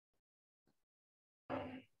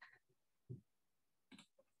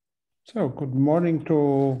So, good morning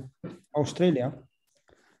to Australia,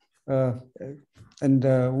 and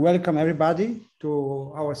welcome everybody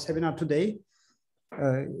to our seminar today.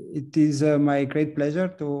 It is my great pleasure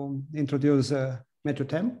to introduce Matthew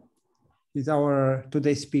Tam. He's our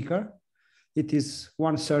today's speaker. It is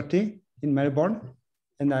 1:30 in Melbourne,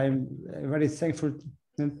 and I'm very thankful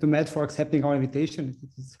to Matt for accepting our invitation.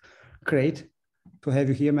 It's great to have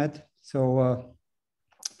you here, Matt. So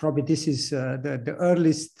probably this is the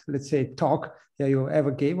earliest, let's say, talk that you ever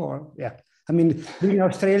gave, or yeah. I mean, in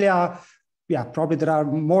Australia, yeah, probably there are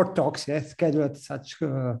more talks scheduled at such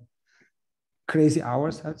crazy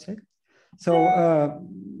hours, I'd say. So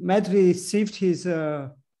Matt received his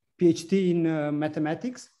PhD in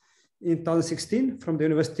mathematics in 2016 from the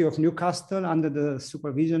University of Newcastle under the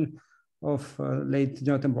supervision of late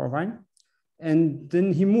Jonathan Borwein. And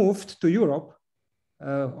then he moved to Europe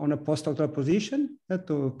on a postdoctoral position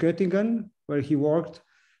to Göttingen, where he worked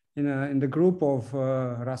in the group of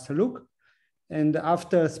Russell Luke. And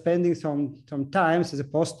after spending some time as a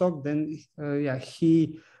postdoc, then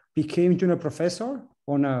he became junior professor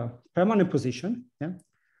on a permanent position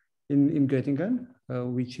in Göttingen,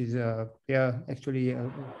 which is actually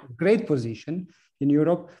a great position in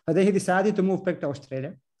Europe. But then he decided to move back to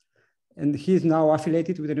Australia. And he's now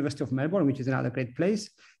affiliated with the University of Melbourne, which is another great place.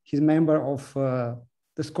 He's a member of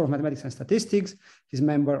the School of Mathematics and Statistics. He's a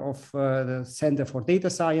member of the Center for Data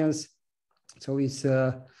Science. So he's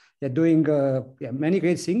doing many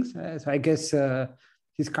great things. So I guess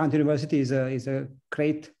his current university is a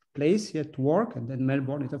great place to work. And then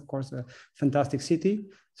Melbourne is, of course, a fantastic city.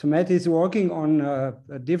 So Matt is working on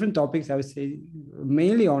different topics, I would say,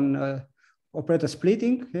 mainly on operator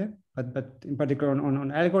splitting, but in particular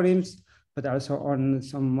on algorithms, but also on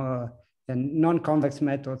some non-convex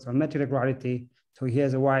methods on metric regularity. So he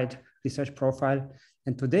has a wide research profile.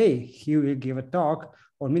 And today he will give a talk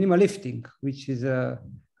on minimal lifting, which is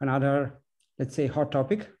another, let's say, hot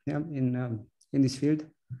topic in this field.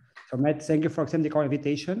 So Matt, thank you for accepting our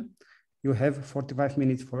invitation. You have 45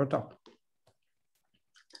 minutes for your talk.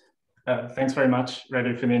 Thanks very much,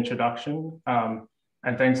 Redu, for the introduction.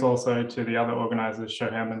 And thanks also to the other organizers,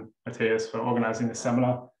 Shoham and Matthias, for organizing the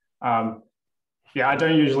seminar. I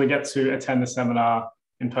don't usually get to attend the seminar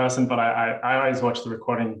in person, but I always watch the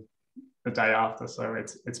recording the day after. So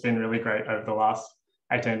it's been really great over the last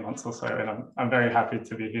 18 months or so. And I'm very happy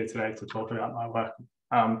to be here today to talk about my work.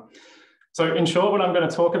 So in short, what I'm going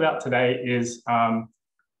to talk about today is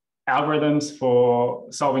algorithms for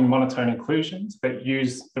solving monotone inclusions that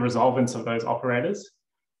use the resolvents of those operators.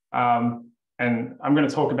 And I'm going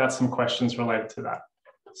to talk about some questions related to that.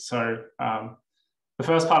 So the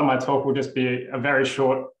first part of my talk will just be a very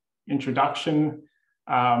short introduction.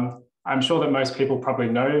 I'm sure that most people probably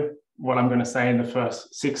know what I'm going to say in the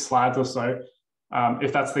first 6 slides or so.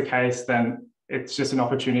 If that's the case, then it's just an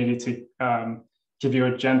opportunity to give you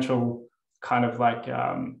a gentle kind of like,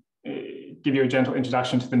 give you a gentle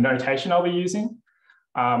introduction to the notation I'll be using.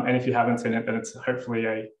 And if you haven't seen it, then it's hopefully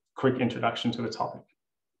a quick introduction to the topic.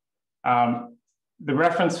 The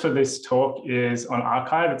reference for this talk is on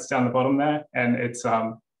arXiv. It's down the bottom there, and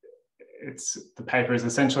the paper is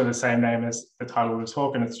essentially the same name as the title of the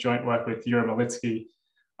talk, and it's joint work with Yura Malitsky,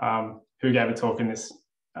 who gave a talk in this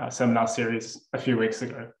seminar series a few weeks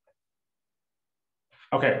ago.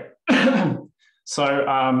 Okay,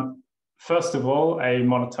 so first of all, a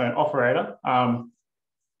monotone operator.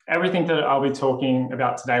 Everything that I'll be talking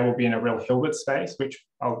about today will be in a real Hilbert space, which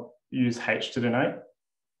I'll use H to denote.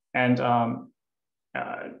 And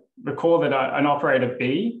recall that an operator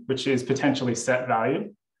B, which is potentially set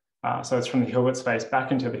value, so it's from the Hilbert space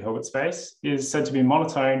back into the Hilbert space, is said to be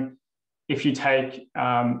monotone if you take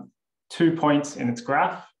 2 points in its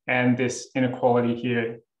graph and this inequality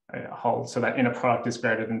here holds, so that inner product is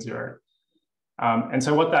greater than 0. And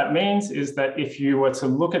so what that means is that if you were to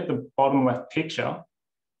look at the bottom left picture,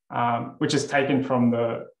 which is taken from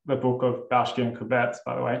the book of Bauschke and Kubert,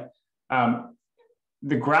 by the way,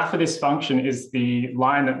 the graph of this function is the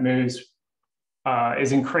line that moves,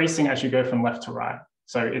 is increasing as you go from left to right.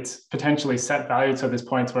 So it's potentially set value to this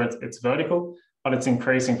point where it's vertical, but it's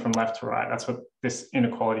increasing from left to right. That's what this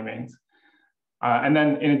inequality means. And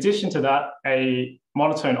then in addition to that, a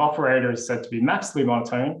monotone operator is said to be maximally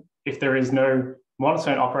monotone if there is no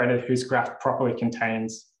monotone operator whose graph properly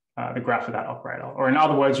contains the graph of that operator. Or in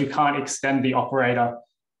other words, you can't extend the operator,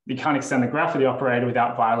 you can't extend the graph of the operator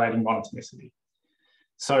without violating monotonicity.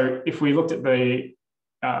 So if we looked at the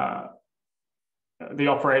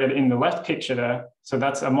operator in the left picture there, so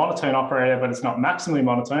that's a monotone operator, but it's not maximally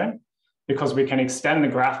monotone because we can extend the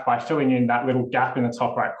graph by filling in that little gap in the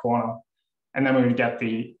top right corner. And then we would get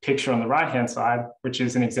the picture on the right-hand side, which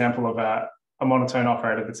is an example of a monotone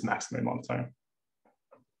operator that's maximally monotone.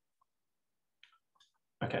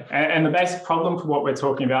 Okay, and the basic problem for what we're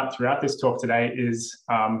talking about throughout this talk today is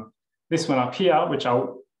this one up here, which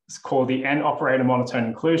I'll call the n operator monotone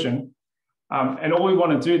inclusion. And all we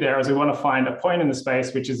want to do there is we want to find a point in the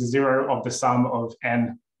space which is a zero of the sum of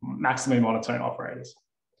n maximally monotone operators.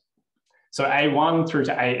 So A1 through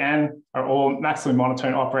to AN are all maximally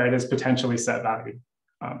monotone operators, potentially set value.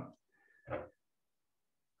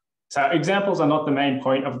 So examples are not the main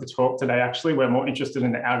point of the talk today. Actually, we're more interested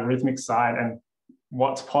in the algorithmic side and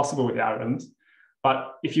what's possible with algorithms.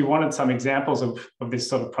 But if you wanted some examples of this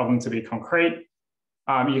sort of problem to be concrete,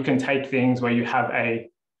 you can take things where you have a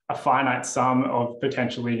finite sum of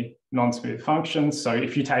potentially non-smooth functions. So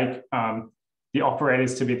if you take the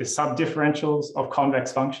operators to be the subdifferentials of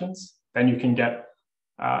convex functions, then you can get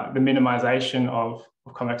the minimization of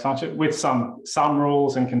convex functions with some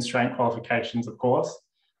rules and constraint qualifications, of course.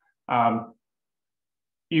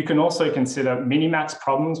 You can also consider minimax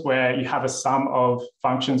problems where you have a sum of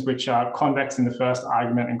functions which are convex in the first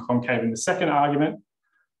argument and concave in the second argument.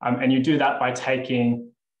 And you do that by taking,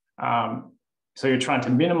 so you're trying to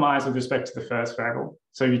minimize with respect to the first variable.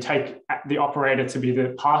 So you take the operator to be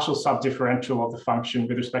the partial subdifferential of the function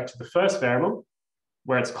with respect to the first variable,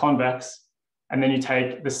 where it's convex, and then you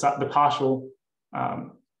take the partial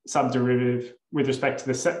subderivative with respect to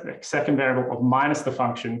the second variable of minus the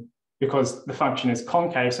function, because the function is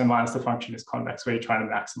concave, so minus the function is convex, where you're trying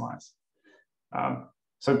to maximize.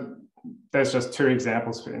 So there's just two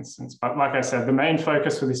examples, for instance. But like I said, the main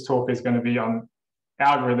focus for this talk is going to be on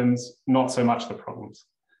algorithms, not so much the problems.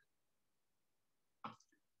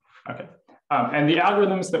 Okay, and the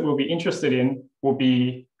algorithms that we'll be interested in will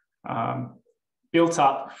be built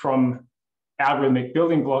up from algorithmic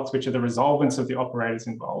building blocks, which are the resolvents of the operators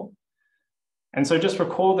involved. And so just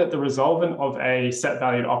recall that the resolvent of a set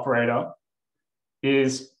valued operator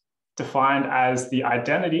is defined as the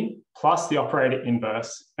identity plus the operator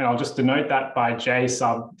inverse. And I'll just denote that by J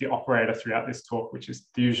sub the operator throughout this talk, which is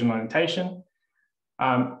the usual notation.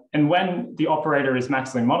 And when the operator is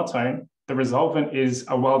maximally monotone, the resolvent is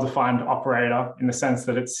a well-defined operator in the sense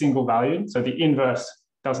that it's single valued. So the inverse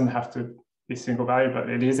doesn't have to be single valued, but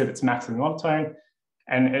it is if it's maximally monotone.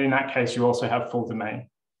 And in that case, you also have full domain.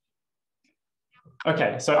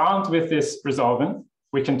 Okay, so armed with this resolvent,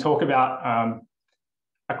 we can talk about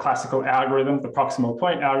a classical algorithm, the proximal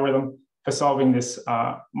point algorithm, for solving this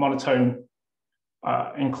monotone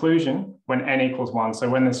inclusion when n equals 1. So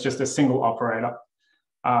when there's just a single operator.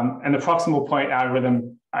 And the proximal point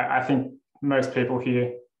algorithm, I think most people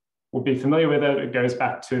here will be familiar with it. It goes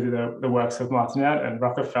back to the works of Martinet and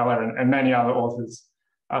Rockefeller and many other authors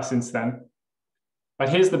since then. But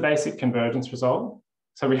here's the basic convergence result.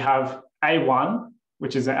 So we have A1,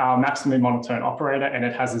 which is our maximally monotone operator, and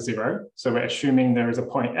it has a 0. So we're assuming there is a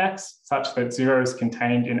point x such that 0 is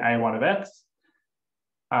contained in A1 of x.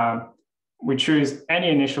 We choose any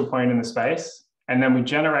initial point in the space, and then we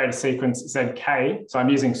generate a sequence zk. So I'm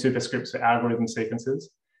using superscripts for algorithm sequences,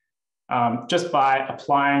 just by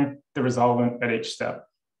applying the resolvent at each step.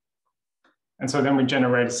 And so then we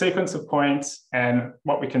generate a sequence of points, and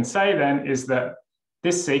what we can say then is that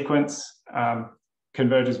this sequence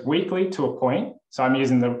converges weakly to a point. So I'm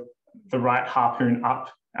using the right harpoon up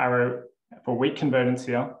arrow for weak convergence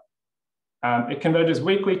here. It converges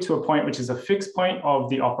weakly to a point which is a fixed point of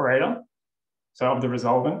the operator, so of the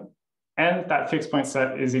resolvent, and that fixed point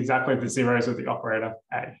set is exactly the zeros of the operator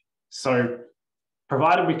A. So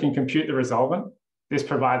provided we can compute the resolvent, this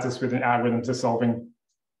provides us with an algorithm to solving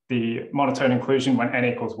the monotone inclusion when n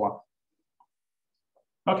equals 1.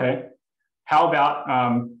 Okay, how about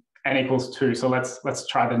n equals 2? So let's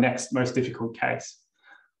try the next most difficult case.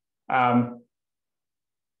 In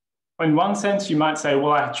one sense, you might say,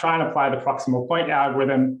 well, I try and apply the proximal point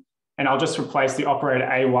algorithm, and I'll just replace the operator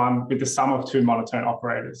A1 with the sum of two monotone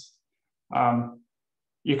operators.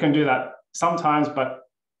 You can do that sometimes, but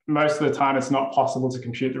most of the time, it's not possible to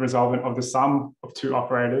compute the resolvent of the sum of two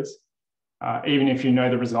operators, even if you know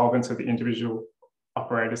the resolvents of the individual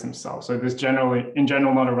operators themselves. So there's in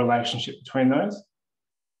general, not a relationship between those.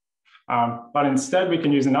 But instead, we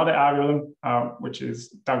can use another algorithm, which is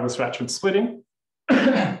Douglas-Rachford splitting.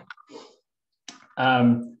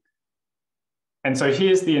 And so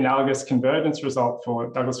here's the analogous convergence result for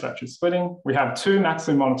Douglas-Rachford splitting. We have two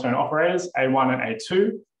maximally monotone operators, A1 and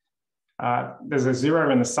A2. There's a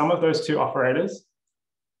 0 in the sum of those two operators.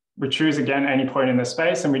 We choose, again, any point in the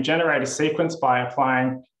space, and we generate a sequence by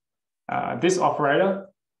applying this operator,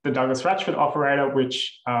 the Douglas-Rachford operator,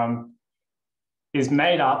 which is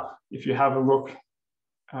made up, if you have a look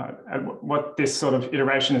what this sort of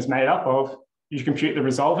iteration is made up of. You compute the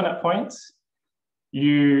resolvent at points.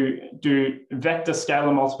 You do vector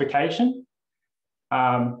scalar multiplication.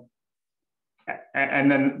 And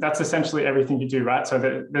then that's essentially everything you do, right? So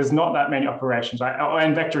there's not that many operations, right?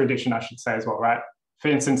 And vector addition, I should say as well, right? For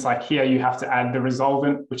instance, like here, you have to add the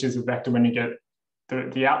resolvent, which is a vector when you get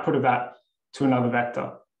the output of that to another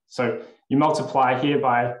vector. So you multiply here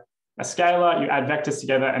by a scalar, you add vectors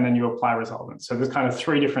together, and then you apply resolvent. So there's kind of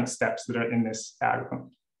 3 different steps that are in this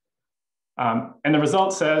algorithm. And the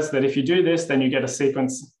result says that if you do this, then you get a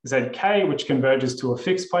sequence ZK, which converges to a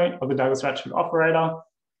fixed point of the Douglas-Rachford operator.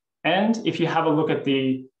 And if you have a look at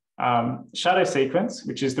the shadow sequence,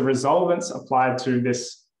 which is the resolvents applied to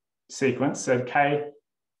this sequence, ZK,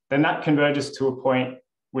 then that converges to a point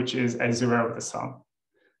which is a 0 of the sum.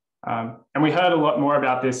 And we heard a lot more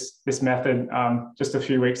about this method just a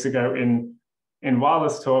few weeks ago in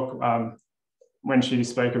Wyla's talk when she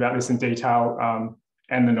spoke about this in detail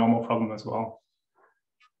and the normal problem as well.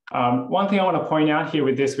 One thing I want to point out here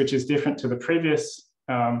with this, which is different to the previous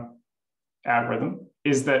algorithm,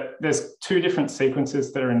 is that there's 2 different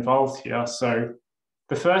sequences that are involved here. So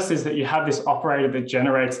the first is that you have this operator that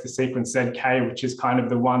generates the sequence ZK, which is kind of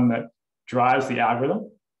the one that drives the algorithm,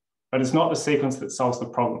 but it's not the sequence that solves the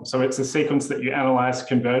problem. So it's a sequence that you analyze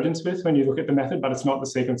convergence with when you look at the method, but it's not the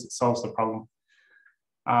sequence that solves the problem.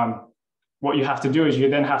 What you have to do is you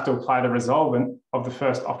then have to apply the resolvent of the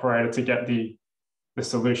first operator to get the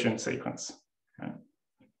solution sequence, right?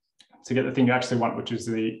 To get the thing you actually want, which is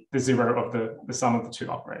the 0 of the sum of the 2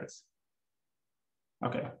 operators.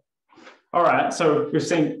 Okay. All right, so we've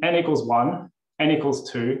seen n equals 1, n equals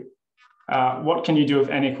 2. What can you do with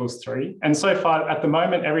n equals 3? And so far, at the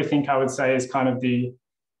moment, everything I would say is kind of the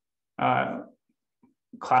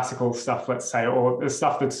classical stuff, let's say, or the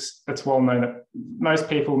stuff that's well known that most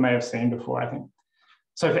people may have seen before, I think.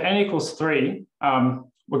 So for n equals 3,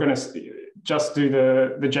 we're going to just do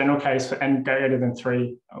the general case for n greater than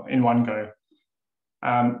 3 in one go.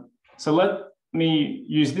 So let me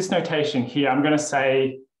use this notation here. I'm going to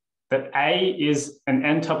say that A is an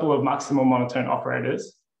n tuple of maximal monotone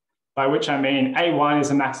operators, by which I mean A1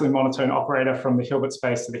 is a maximally monotone operator from the Hilbert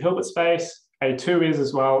space to the Hilbert space, A2 is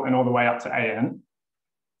as well, and all the way up to AN.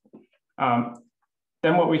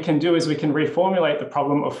 Then what we can do is we can reformulate the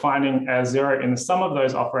problem of finding a 0 in the sum of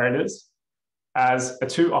those operators as a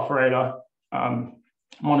 2 operator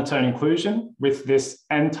monotone inclusion with this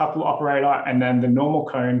n tuple operator and then the normal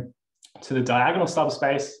cone to the diagonal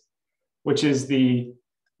subspace, which is the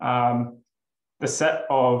set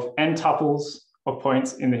of n tuples of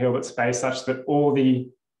points in the Hilbert space such that all the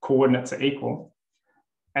coordinates are equal.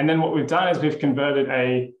 And then what we've done is we've converted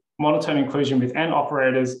a monotone inclusion with n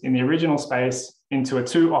operators in the original space into a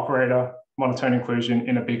 2 operator monotone inclusion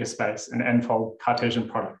in a bigger space, an n-fold Cartesian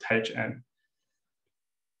product, Hn.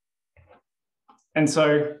 And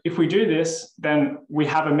so if we do this, then we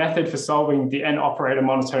have a method for solving the n operator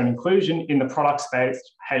monotone inclusion in the product space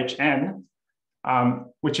Hn,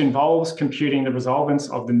 which involves computing the resolvents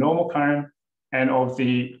of the normal cone and of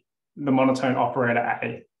the monotone operator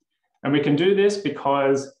A. And we can do this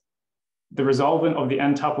because the resolvent of the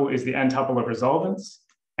n tuple is the n tuple of resolvents,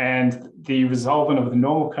 and the resolvent of the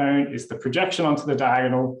normal cone is the projection onto the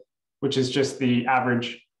diagonal, which is just the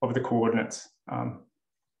average of the coordinates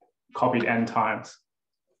copied n times.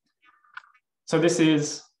 So this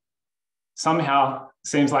is somehow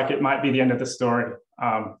seems like it might be the end of the story,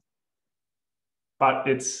 but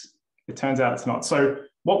it turns out it's not. So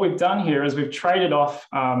what we've done here is we've traded off,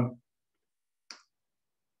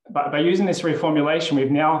 by using this reformulation,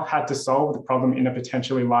 we've now had to solve the problem in a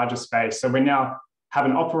potentially larger space. So we now have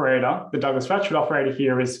an operator, the Douglas-Rachford operator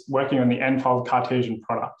here is working on the n-fold Cartesian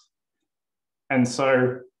product. And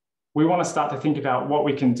so we want to start to think about what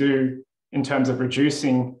we can do in terms of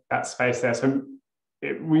reducing that space there. So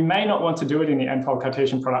we may not want to do it in the n-fold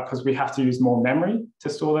Cartesian product because we have to use more memory to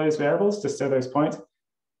store those variables, to store those points.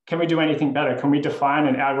 Can we do anything better? Can we define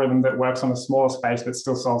an algorithm that works on a smaller space but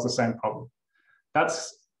still solves the same problem?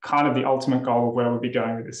 That's kind of the ultimate goal of where we'll be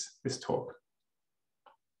going with this talk.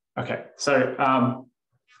 Okay, so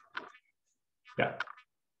yeah,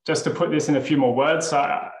 just to put this in a few more words. So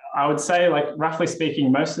I would say, like, roughly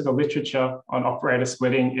speaking, most of the literature on operator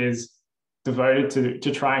splitting is devoted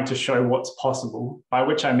to trying to show what's possible, by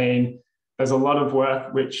which I mean there's a lot of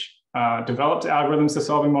work which developed algorithms for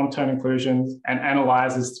solving monotone inclusions and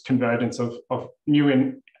analyzes convergence of new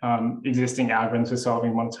and existing algorithms for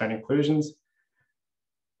solving monotone inclusions.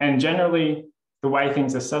 And generally, the way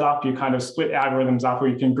things are set up, you kind of split algorithms up, or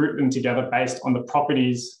you can group them together based on the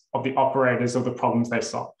properties of the operators of the problems they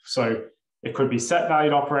solve. So It could be set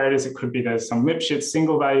valued operators. It could be there's some Lipschitz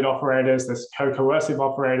single valued operators. There's co-coercive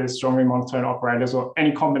operators, strongly monotone operators, or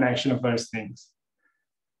any combination of those things.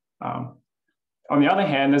 On the other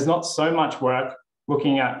hand, there's not so much work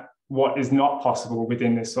looking at what is not possible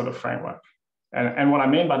within this sort of framework. And what I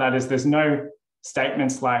mean by that is there's no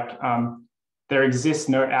statements like there exists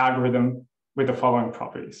no algorithm with the following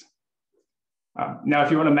properties. Now, if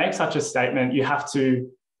you want to make such a statement, you have to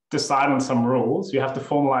decide on some rules. You have to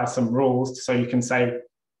formalize some rules so you can say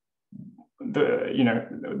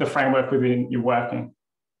the framework within you're working.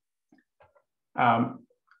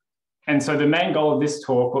 And so the main goal of this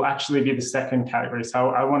talk will actually be the second category. So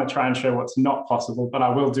I want to try and show what's not possible, but I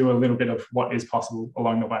will do a little bit of what is possible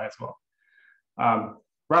along the way as well.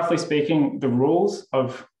 Roughly speaking, the rules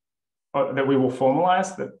that we will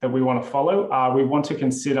formalize that we want to follow are we want to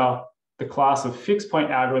consider the class of fixed point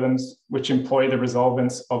algorithms which employ the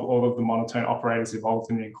resolvents of all of the monotone operators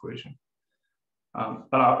involved in the inclusion.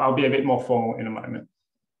 But I'll be a bit more formal in a moment.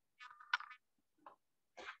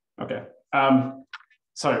 Okay,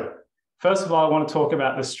 so first of all, I want to talk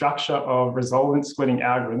about the structure of resolvent splitting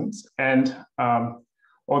algorithms. And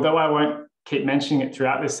although I won't keep mentioning it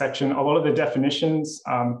throughout this section, a lot of the definitions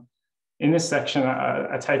in this section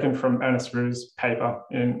are taken from Ernest Rue's paper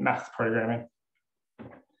in math programming.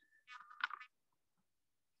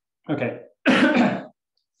 Okay,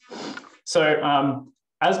 so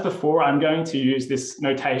as before, I'm going to use this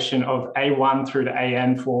notation of A1 through to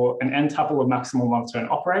AN for an n tuple of maximal monotone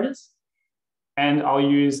operators. And I'll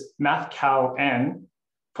use mathcal n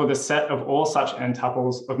for the set of all such n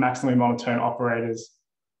tuples of maximally monotone operators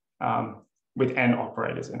with n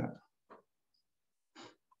operators in it.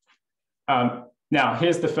 Now,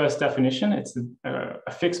 here's the first definition. It's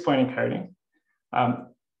a fixed point encoding.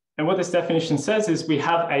 And what this definition says is we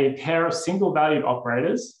have a pair of single valued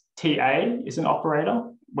operators. TA is an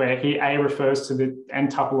operator, where here A refers to the n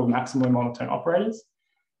tuple of maximally monotone operators.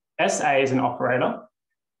 SA is an operator,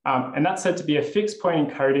 and that's said to be a fixed point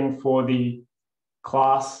encoding for the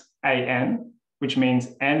class AN, which means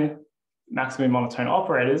n maximally monotone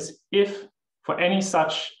operators, if for any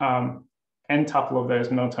such n tuple of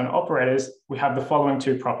those monotone operators, we have the following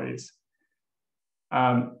two properties.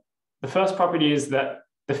 The first property is that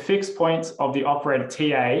the fixed points of the operator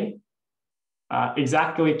TA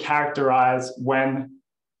exactly characterize when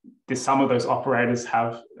the sum of those operators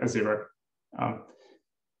have a zero.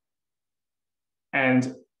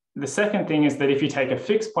 And the second thing is that if you take a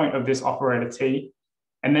fixed point of this operator T,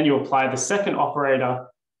 and then you apply the second operator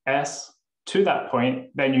S to that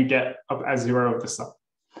point, then you get a zero of the sum.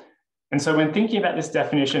 And so when thinking about this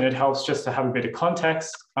definition, it helps just to have a bit of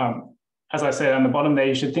context. As I said on the bottom there,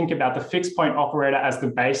 you should think about the fixed point operator as the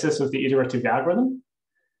basis of the iterative algorithm,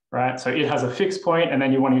 right? So it has a fixed point, and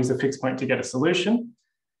then you want to use a fixed point to get a solution.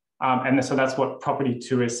 And so that's what property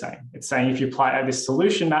 2 is saying. It's saying if you apply this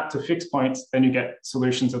solution map to fixed points, then you get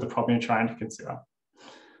solutions of the problem you're trying to consider.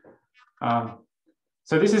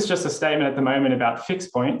 So this is just a statement at the moment about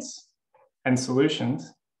fixed points and solutions.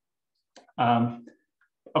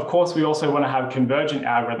 Of course, we also want to have convergent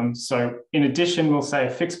algorithms. So in addition, we'll say a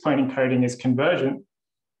fixed point encoding is convergent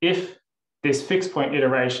if this fixed point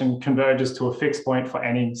iteration converges to a fixed point for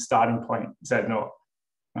any starting point Z0.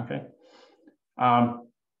 Okay.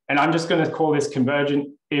 And I'm just going to call this convergent,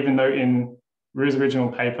 even though in Rue's original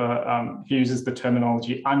paper, he uses the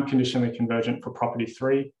terminology unconditionally convergent for property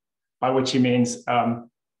 3, by which he means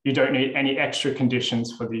you don't need any extra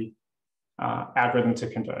conditions for the algorithm to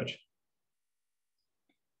converge.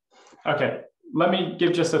 Okay, let me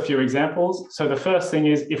give just a few examples. So the first thing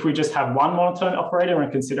is if we just have one monotone operator when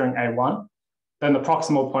considering A1, then the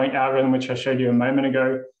proximal point algorithm, which I showed you a moment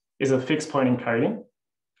ago, is a fixed point encoding.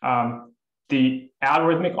 The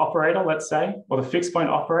algorithmic operator, let's say, or the fixed point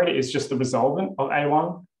operator is just the resolvent of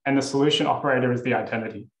A1, and the solution operator is the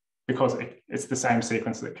identity because it's the same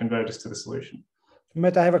sequence that converges to the solution.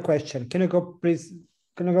 Matt, I have a question. Can you go, please?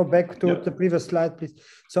 Can you go back to the previous slide, please?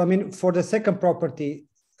 So, I mean, for the second property,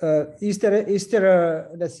 is there a,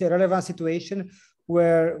 let's say, a relevant situation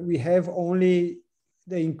where we have only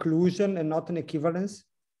the inclusion and not an equivalence?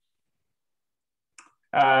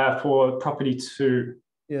 For property 2.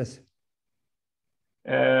 Yes.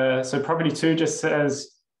 So property 2 just says,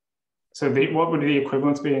 so what would the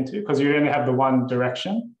equivalence be into? Because you only have the one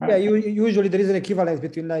direction, right? Yeah, usually there is an equivalence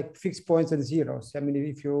between like fixed points and zeros. I mean,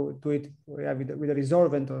 if you do it with a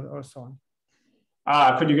resolvent or so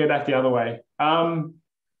on. Could you go back the other way?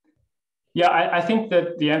 Yeah, I think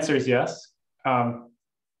that the answer is yes. I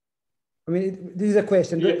mean, this is a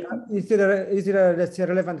question. Yeah. Is it a let's say,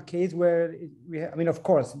 relevant case where we have, I mean, of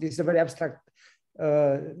course, this is a very abstract.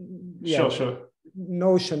 Yeah. Sure.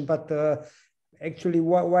 notion, but actually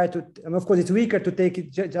why to, and of course it's weaker to take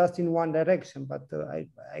it just in one direction, but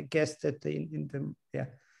I guess that in the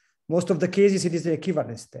most of the cases it is the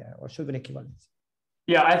equivalence there, or should be an equivalence.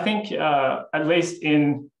 Yeah, I think at least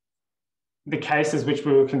in the cases which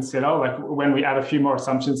we will consider, like when we add a few more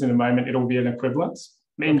assumptions in a moment, it'll be an equivalence.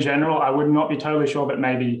 In general, I would not be totally sure, but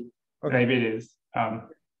maybe maybe it is.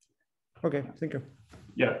 Okay, thank you.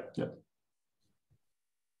 Yeah.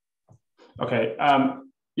 Okay.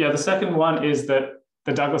 The second one is that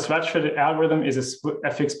the Douglas-Rachford algorithm is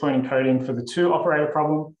a fixed point encoding for the two operator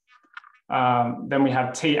problem. Then we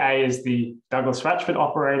have TA is the Douglas-Rachford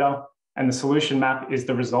operator, and the solution map is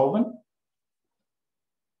the resolvent.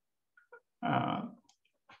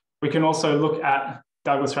 We can also look at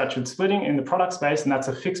Douglas-Rachford splitting in the product space, and that's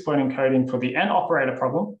a fixed point encoding for the N operator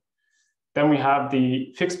problem. Then we have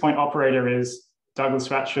the fixed point operator is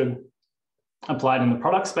Douglas-Rachford applied in the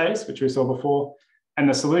product space, which we saw before. And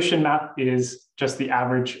the solution map is just the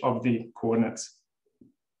average of the coordinates.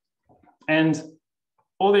 And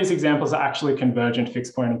all these examples are actually convergent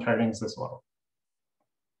fixed point encodings as well.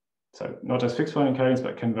 So not just fixed point encodings,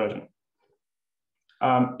 but convergent.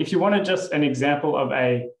 If you wanted just an example of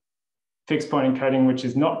a fixed point encoding which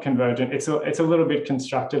is not convergent, it's a little bit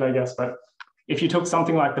constructed, I guess, but if you took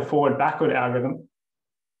something like the forward-backward algorithm,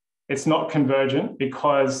 it's not convergent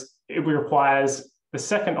because it requires the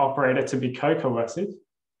second operator to be co-coercive,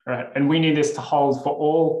 right? And we need this to hold for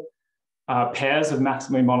all pairs of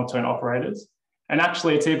maximally monotone operators. And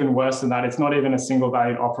actually, it's even worse than that. It's not even a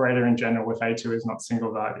single-valued operator in general if A2 is not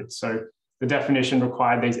single-valued. So the definition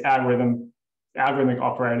required these algorithmic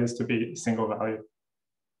operators to be single-valued.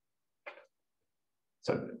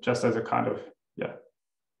 So just as a kind of,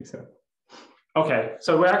 example. Okay,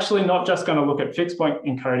 so we're actually not just going to look at fixed point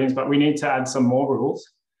encodings, but we need to add some more rules.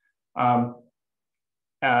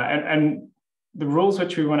 And the rules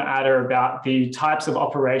which we want to add are about the types of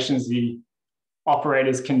operations the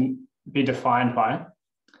operators can be defined by.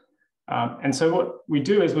 And so what we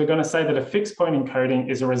do is we're going to say that a fixed point encoding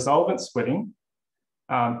is a resolvent splitting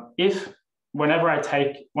if whenever I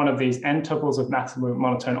take one of these n tuples of maximum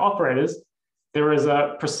monotone operators, there is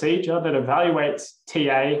a procedure that evaluates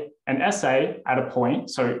TA and SA at a point.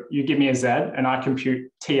 So you give me a Z and I compute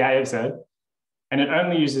TA of Z, and it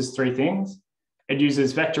only uses three things. It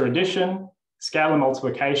uses vector addition, scalar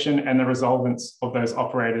multiplication, and the resolvents of those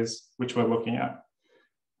operators which we're looking at.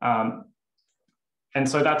 And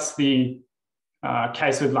so that's the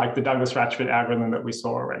case with like the Douglas-Rachford algorithm that we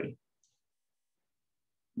saw already.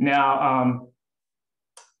 Now,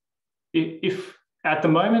 if at the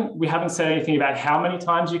moment, we haven't said anything about how many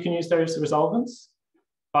times you can use those resolvents,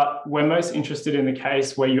 but we're most interested in the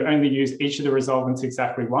case where you only use each of the resolvents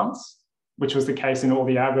exactly once, which was the case in all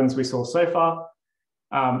the algorithms we saw so far.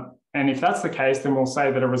 And if that's the case, then we'll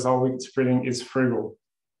say that a resolvent splitting is frugal.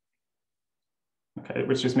 Okay,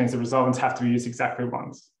 which just means the resolvents have to be used exactly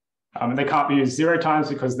once. They can't be used 0 times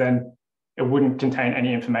because then it wouldn't contain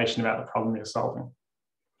any information about the problem you're solving.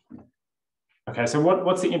 Okay, so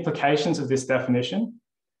what's the implications of this definition?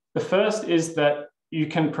 The first is that you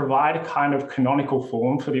can provide a kind of canonical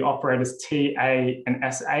form for the operators TA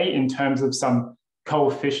and SA in terms of some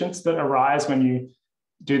coefficients that arise when you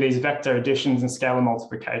do these vector additions and scalar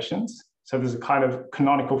multiplications. So there's a kind of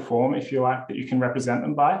canonical form, if you like, that you can represent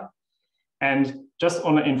them by. And just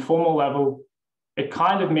on an informal level, it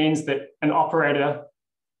kind of means that an operator,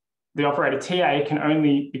 the operator TA, can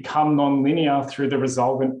only become nonlinear through the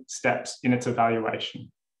resolvent steps in its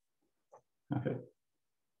evaluation. Okay,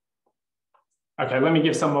 let me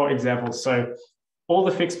give some more examples. So all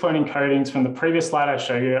the fixed point encodings from the previous slide I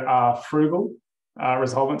showed you are frugal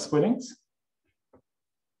resolvent splittings.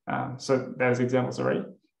 So there's examples already.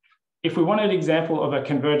 If we wanted an example of a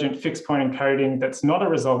convergent fixed point encoding that's not a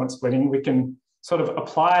resolvent splitting, we can sort of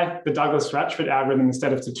apply the Douglas-Rachford algorithm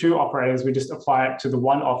instead of to 2 operators, we just apply it to the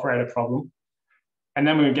 1 operator problem. And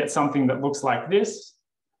then we would get something that looks like this,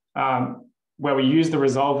 where we use the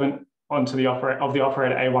resolvent onto the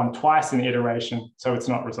operator A1 twice in the iteration. So it's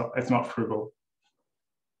not frugal.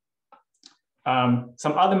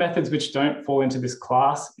 Some other methods which don't fall into this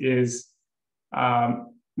class is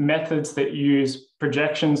methods that use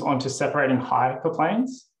projections onto separating hyperplanes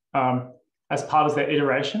as part of their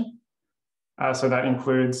iteration. So that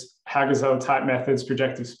includes Hagersel type methods,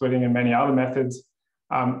 projective splitting, and many other methods.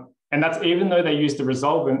 And that's even though they use the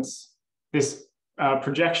resolvents, this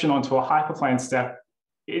projection onto a hyperplane step,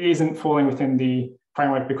 it isn't falling within the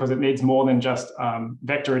framework because it needs more than just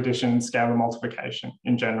vector addition, scalar multiplication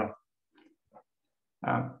in general.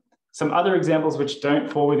 Some other examples which don't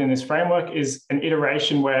fall within this framework is an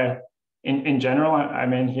iteration where, in general, I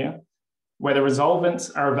mean here, where the resolvents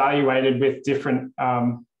are evaluated with different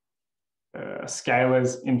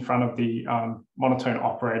scalars in front of the monotone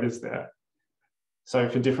operators there. So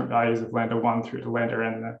for different values of lambda 1 through to lambda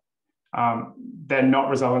n, they're not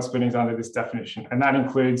resolvent splittings under this definition. And that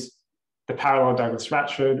includes the parallel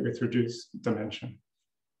Douglas-Rachford with reduced dimension.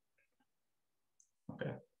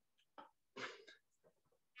 Okay.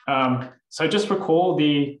 So just recall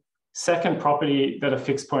the second property that a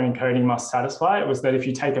fixed point encoding must satisfy. It was that if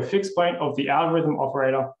you take a fixed point of the algorithm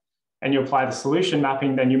operator and you apply the solution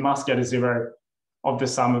mapping, then you must get a 0 of the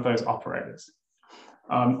sum of those operators.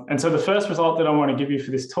 And so the first result that I want to give you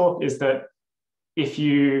for this talk is that if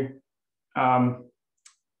you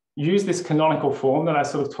use this canonical form that I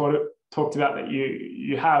sort of talked about that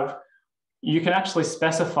you have, you can actually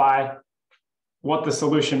specify what the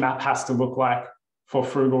solution map has to look like for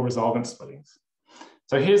frugal resolvent splittings.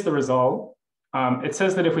 So here's the result. It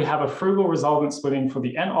says that if we have a frugal resolvent splitting for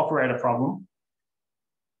the n operator problem,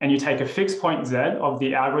 and you take a fixed point z of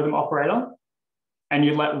the algorithm operator, and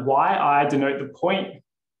you let yi denote the point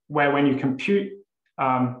where when you compute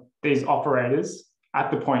these operators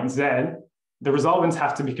at the point z, the resolvents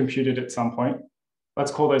have to be computed at some point.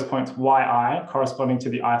 Let's call those points yi, corresponding to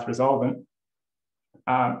the ith resolvent.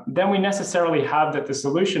 Then we necessarily have that the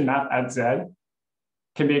solution map at z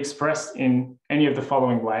can be expressed in any of the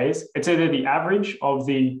following ways. It's either the average of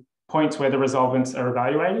the points where the resolvents are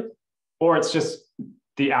evaluated, or it's just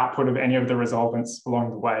the output of any of the resolvents along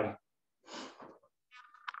the way.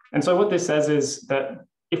 And so what this says is that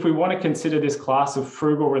if we want to consider this class of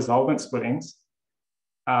frugal resolvent splittings,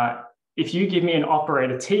 if you give me an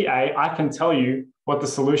operator TA, I can tell you what the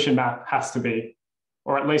solution map has to be,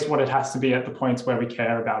 or at least what it has to be at the points where we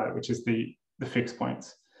care about it, which is the fixed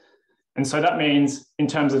points. And so that means in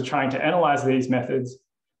terms of trying to analyze these methods,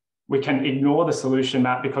 we can ignore the solution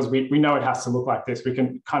map because we know it has to look like this. We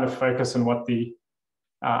can kind of focus on what the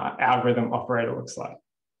algorithm operator looks like.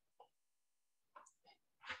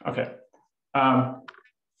 Okay.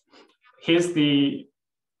 Here's the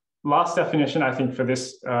last definition, I think, for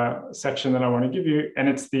this section that I want to give you, and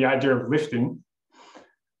it's the idea of lifting.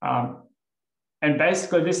 And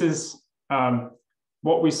basically, this is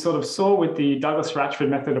what we sort of saw with the Douglas-Rachford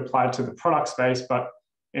method applied to the product space, but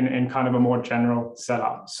in kind of a more general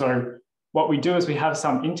setup. So what we do is we have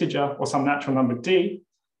some integer or some natural number d,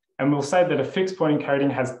 and we'll say that a fixed point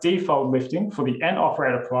encoding has d-fold lifting for the n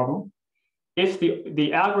operator problem if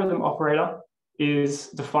the algorithm operator is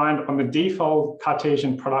defined on the d-fold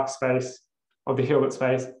Cartesian product space of the Hilbert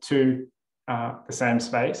space to the same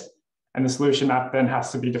space. And the solution map then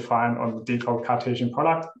has to be defined on the d-fold Cartesian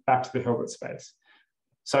product back to the Hilbert space.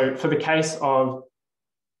 So for the case of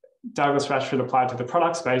Douglas-Rachford applied to the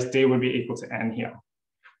product space, D would be equal to N here.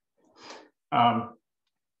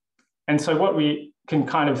 And so what we can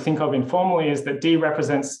kind of think of informally is that D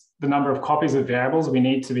represents the number of copies of variables we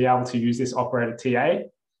need to be able to use this operator TA.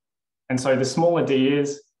 And so the smaller D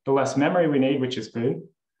is, the less memory we need, which is good.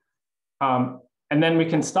 And then we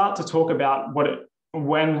can start to talk about what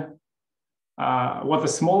the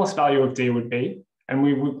smallest value of D would be. And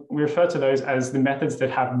we refer to those as the methods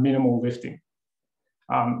that have minimal lifting,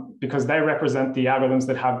 because they represent the algorithms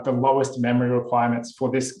that have the lowest memory requirements for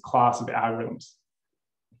this class of algorithms.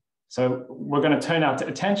 So we're going to turn our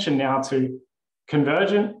attention now to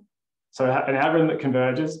convergent. So an algorithm that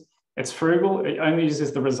converges, it's frugal. It only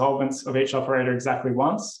uses the resolvents of each operator exactly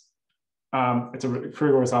once. It's a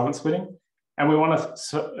frugal resolvent splitting. And we want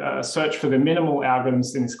to search for the minimal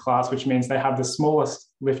algorithms in this class, which means they have the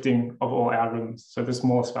smallest lifting of all algorithms. So the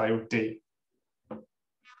smallest value of D.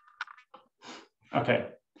 Okay.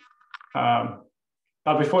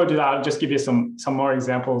 But before we do that, I'll just give you some more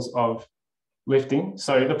examples of lifting.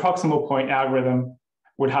 So the proximal point algorithm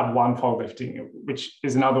would have one-fold lifting, which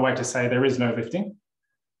is another way to say there is no lifting.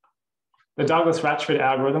 The Douglas-Rachford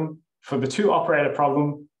algorithm for the two operator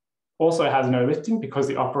problem also has no lifting because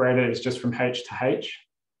the operator is just from H to H.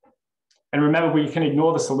 And remember, we can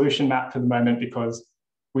ignore the solution map for the moment because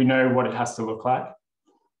we know what it has to look like.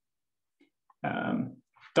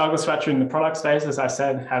 Douglas-Rachford in the product space, as I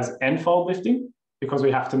said, has n-fold lifting because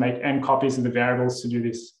we have to make n copies of the variables to do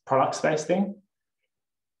this product space thing.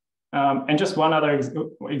 And just one other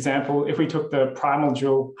example, if we took the primal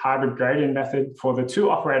dual hybrid gradient method for the two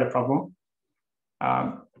operator problem,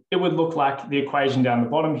 it would look like the equation down the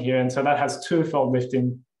bottom here. And so that has two-fold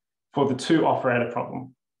lifting for the two operator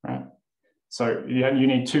problem, right? So you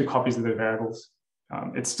need two copies of the variables.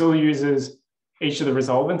 It still uses each of the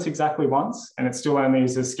resolvents exactly once, and it still only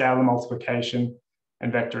uses scalar multiplication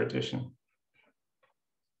and vector addition.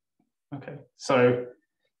 Okay, so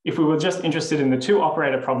if we were just interested in the two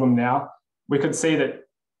operator problem now, we could see that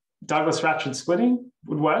Douglas-Rachford splitting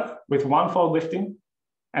would work with one-fold lifting,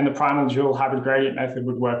 and the primal dual hybrid gradient method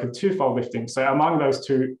would work with two-fold lifting. So among those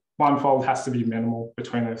two, one-fold has to be minimal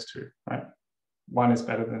between those two, right? One is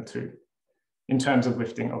better than two in terms of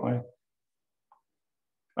lifting alone.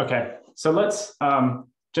 Okay, so let's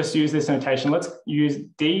just use this notation. Let's use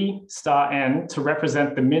D star N to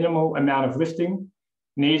represent the minimal amount of lifting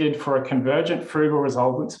needed for a convergent frugal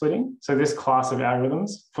resolvent splitting. So this class of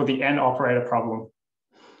algorithms for the N operator problem.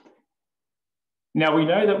 Now we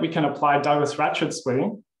know that we can apply Douglas-Rachford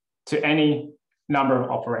splitting to any number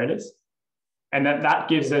of operators, and that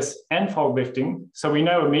gives us N-fold lifting. So we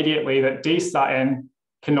know immediately that D star N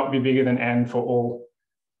cannot be bigger than N for all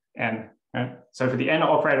N. Right? So for the N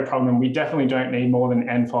operator problem, we definitely don't need more than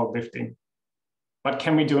N-fold lifting. But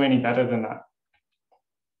can we do any better than that?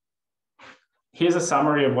 Here's a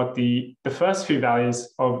summary of what the first few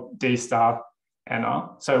values of D star N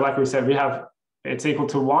are. So like we said, we have it's equal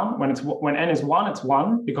to 1. When N is 1, it's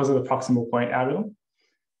 1 because of the proximal point algorithm.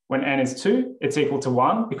 When N is 2, it's equal to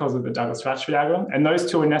 1 because of the Douglas-Rachford algorithm. And those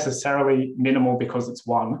two are necessarily minimal because it's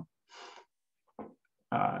 1.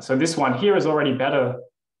 So this one here is already better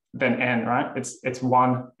than N, right? It's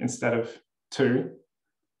 1 instead of 2.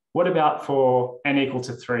 What about for N equal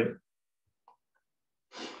to 3?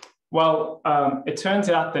 Well, it turns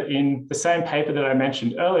out that in the same paper that I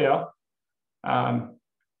mentioned earlier,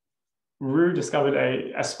 Roux discovered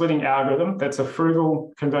a splitting algorithm that's a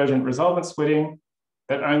frugal convergent resolvent splitting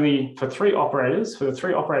that only for the 3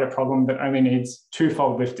 operator problem that only needs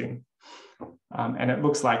two-fold lifting. And it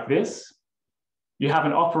looks like this. You have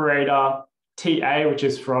an operator TA, which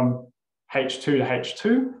is from H2 to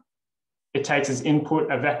H2. It takes as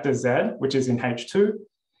input a vector Z, which is in H2.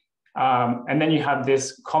 And then you have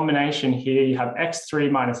this combination here. You have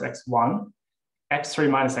X3 minus X1, X3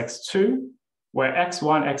 minus X2, where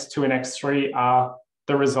X1, X2, and X3 are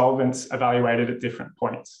the resolvents evaluated at different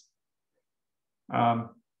points.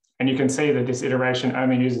 And you can see that this iteration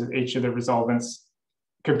only uses each of the resolvents,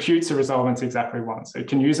 computes the resolvents exactly once. So it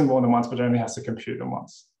can use them more than once, but it only has to compute them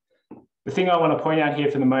once. The thing I want to point out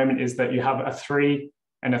here for the moment is that you have a 3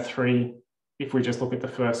 and a 3 if we just look at the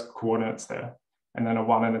first coordinates there, and then a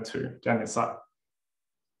 1 and a 2 down this side.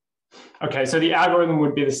 Okay, so the algorithm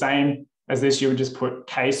would be the same as this. You would just put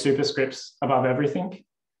K superscripts above everything.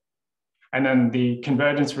 And then the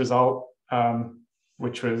convergence result,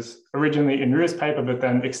 which was originally in Roux's paper, but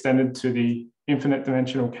then extended to the infinite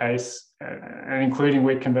dimensional case, and including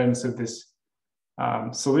weak convergence of this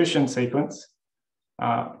solution sequence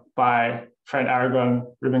by Fred Aragon,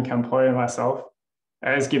 Ruben Campoy, and myself,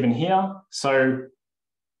 as given here. So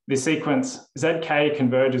the sequence ZK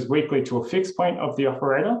converges weakly to a fixed point of the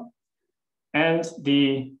operator, and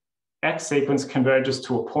the X sequence converges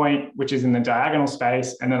to a point which is in the diagonal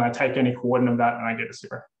space, and then I take any coordinate of that and I get a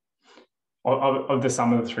 0 of the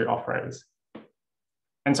sum of the 3 operators.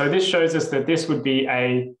 And so this shows us that this would be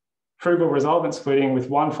a frugal resolvent splitting with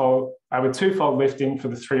two-fold lifting for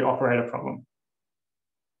the 3 operator problem.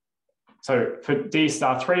 So for D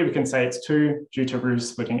star 3, we can say it's 2 due to Roux's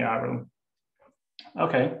splitting algorithm.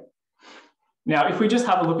 Okay. Now, if we just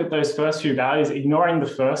have a look at those first few values, ignoring the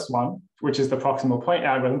first one, which is the proximal point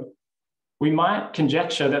algorithm, we might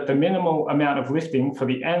conjecture that the minimal amount of lifting for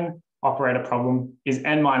the N operator problem is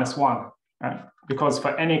N minus 1, right? Because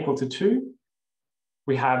for N equal to 2,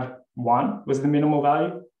 we had 1 was the minimal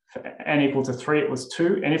value. For N equal to 3, it was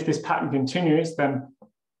 2. And if this pattern continues, then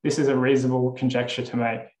this is a reasonable conjecture to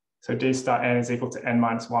make. So D star N is equal to N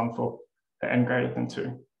minus 1 for N greater than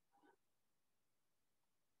 2.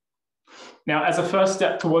 Now, as a first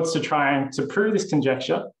step towards trying to prove this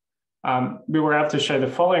conjecture, we were able to show the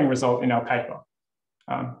following result in our paper.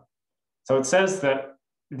 So it says that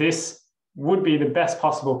this would be the best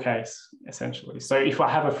possible case, essentially. So if I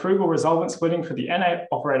have a frugal resolvent splitting for the N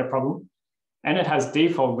operator problem, and it has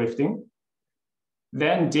D-fold lifting,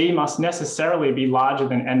 then D must necessarily be larger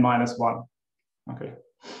than N minus 1. Okay.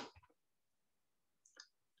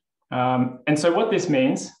 And so what this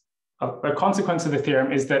means, a consequence of the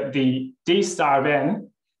theorem, is that the D star of N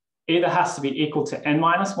either has to be equal to N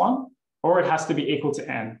minus 1 or it has to be equal to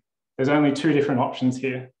N. There's only 2 different options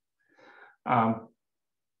here.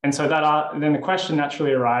 And so then the question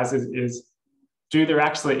naturally arises is, do there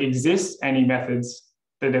actually exist any methods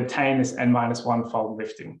that obtain this N minus 1 fold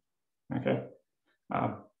lifting? Okay.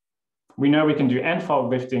 We know we can do N-fold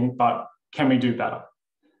lifting, but can we do better?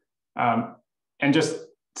 And just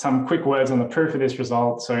some quick words on the proof of this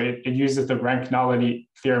result. So it uses the rank nullity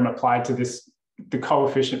theorem applied to the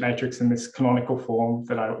coefficient matrix in this canonical form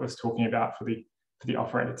that I was talking about for the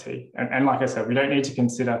operator T. And like I said, we don't need to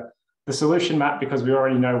consider the solution map because we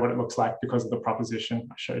already know what it looks like because of the proposition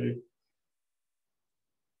I showed you.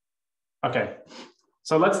 Okay,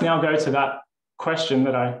 so let's now go to that question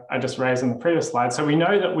that I just raised on the previous slide. So we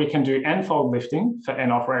know that we can do n-fold lifting for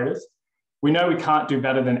n operators. We know we can't do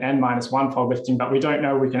better than n-1 fold lifting, but we don't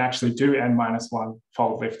know we can actually do n-1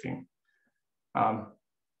 fold lifting.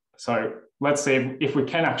 So let's see if we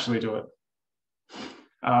can actually do it.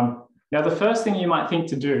 Now, the first thing you might think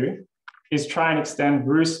to do is try and extend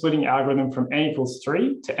Roos splitting algorithm from n equals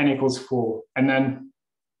 3 to n equals 4. And then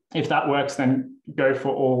if that works, then go for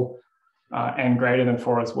all n greater than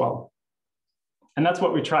 4 as well. And that's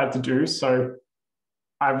what we tried to do. So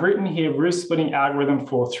I've written here Roos splitting algorithm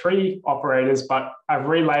for 3 operators, but I've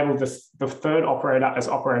relabeled the third operator as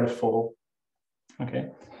operator 4. Okay,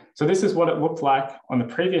 so this is what it looked like on the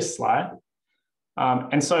previous slide.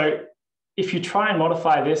 And so if you try and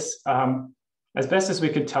modify this, as best as we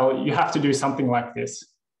could tell, you have to do something like this.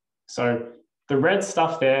 So the red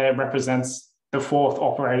stuff there represents the 4th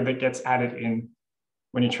operator that gets added in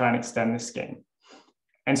when you try and extend this scheme.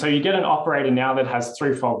 And so you get an operator now that has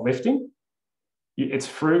 3-fold lifting. It's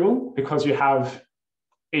frugal because you have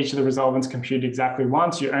each of the resolvents computed exactly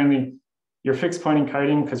once. You're fixed point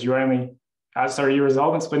encoding because you only, you're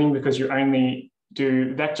resolvent splitting because you only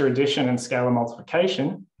do vector addition and scalar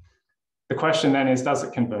multiplication. The question then is, does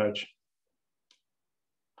it converge?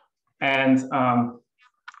 And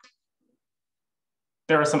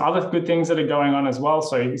there are some other good things that are going on as well.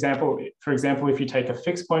 So for example, if you take a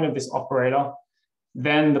fixed point of this operator,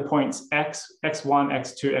 then the points x, x1,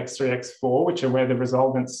 x2, x3, x4, which are where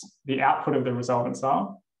the output of the resolvents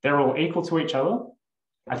are, they're all equal to each other.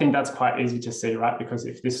 I think that's quite easy to see, right? Because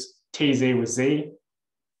if this tz was z,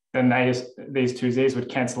 then these two z's would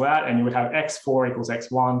cancel out and you would have x4 equals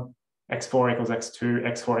x1, x4 equals x2,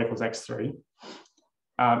 x4 equals x3.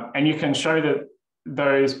 And you can show that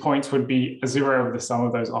those points would be a 0 of the sum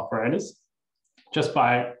of those operators just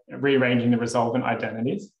by rearranging the resolvent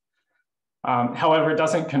identities. However, it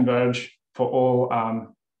doesn't converge for all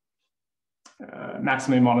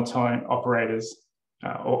maximally monotone operators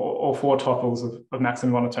or 4 tuples of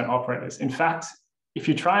maximally monotone operators. In fact, if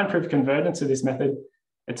you try and prove convergence of this method,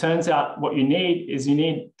 it turns out what you need is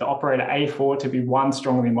the operator A4 to be 1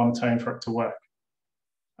 strongly monotone for it to work.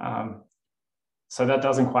 So that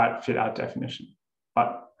doesn't quite fit our definition,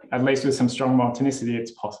 but at least with some strong monotonicity,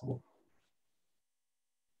 it's possible.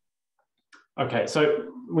 Okay, so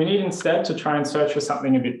we need instead to try and search for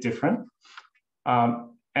something a bit different.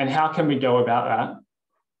 And how can we go about that?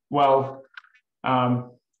 Well,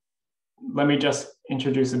 let me just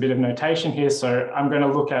introduce a bit of notation here. So I'm going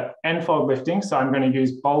to look at n-fold lifting. So I'm going to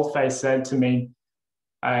use boldface Z to mean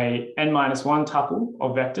a n-1 tuple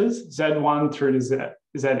of vectors, Z1 through to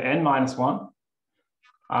Zn-1.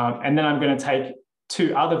 And then I'm going to take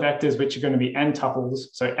 2 other vectors, which are going to be n tuples,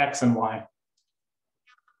 so x and y.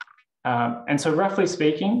 And so roughly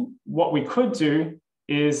speaking, what we could do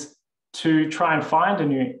is to try and find a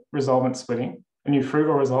new resolvent splitting, a new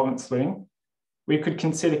frugal resolvent splitting. We could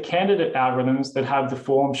consider candidate algorithms that have the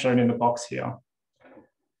form shown in the box here.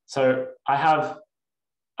 So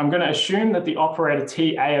I'm going to assume that the operator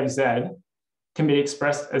Ta of Z can be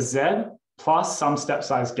expressed as Z plus some step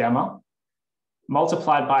size gamma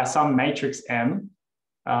multiplied by some matrix M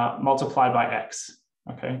multiplied by X.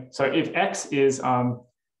 Okay, so if X is,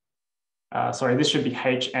 this should be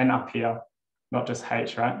Hn up here, not just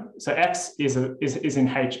H, right? So X is in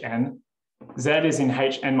Hn, Z is in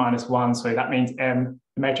Hn-1, so that means the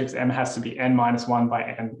matrix M has to be n-1 by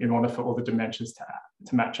n in order for all the dimensions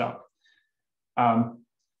to match up.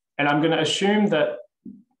 And I'm going to assume that,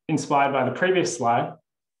 inspired by the previous slide,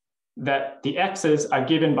 that the X's are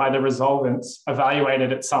given by the resolvents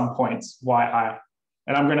evaluated at some points, yi.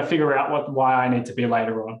 And I'm going to figure out what yi need to be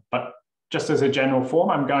later on. But just as a general form,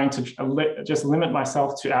 I'm going to just limit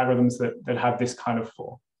myself to algorithms that have this kind of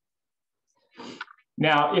form.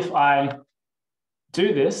 Now, if I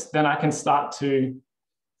do this, then I can start to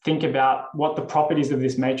think about what the properties of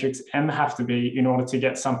this matrix M have to be in order to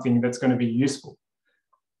get something that's going to be useful.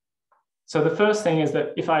 So the first thing is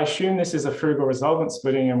that if I assume this is a frugal resolvent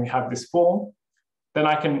splitting and we have this form, then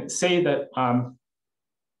I can see that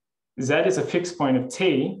Z is a fixed point of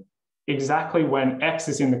T exactly when X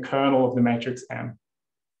is in the kernel of the matrix M,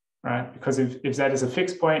 right? Because if Z is a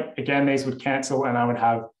fixed point, again, these would cancel and I would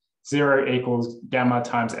have 0 equals gamma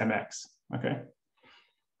times mx, okay?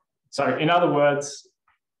 So in other words,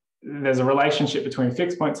 there's a relationship between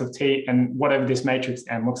fixed points of T and whatever this matrix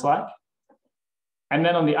M looks like. And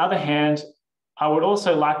then on the other hand, I would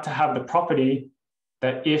also like to have the property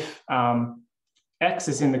that if X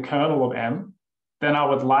is in the kernel of M, then I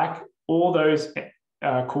would like all those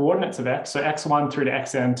coordinates of x, so x1 through to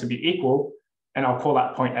xn to be equal, and I'll call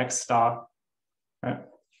that point x star. Right?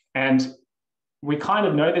 And we kind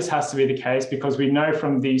of know this has to be the case because we know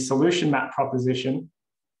from the solution map proposition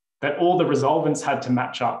that all the resolvents had to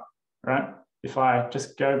match up, right? If I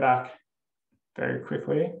just go back very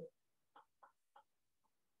quickly,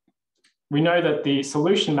 we know that the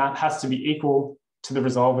solution map has to be equal to the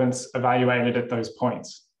resolvents evaluated at those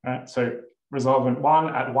points, right? So resolvent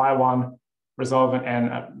 1 at y1, resolvent n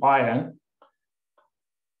at yn.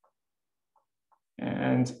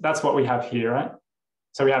 And that's what we have here, right?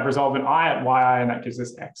 So we have resolvent I at yi, and that gives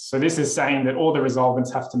us x. So this is saying that all the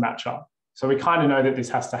resolvents have to match up. So we kind of know that this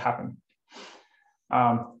has to happen.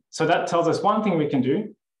 So that tells us one thing we can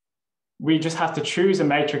do. We just have to choose a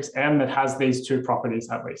matrix M that has these two properties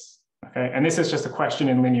at least. Okay, and this is just a question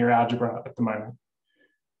in linear algebra at the moment.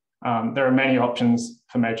 There are many options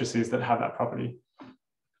for matrices that have that property.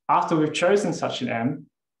 After we've chosen such an M,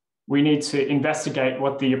 we need to investigate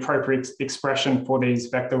what the appropriate expression for these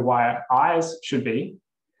vector yi's should be.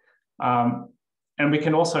 And we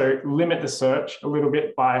can also limit the search a little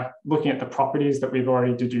bit by looking at the properties that we've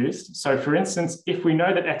already deduced. So for instance, if we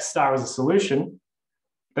know that x star is a solution,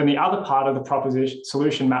 then the other part of the proposition,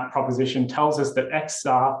 solution map proposition tells us that x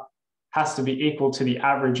star has to be equal to the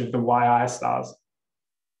average of the yi stars,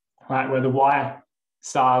 right? Where the y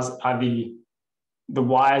stars are the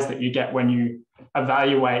y's that you get when you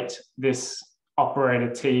evaluate this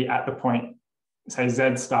operator t at the point, say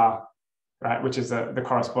z star, right, which is the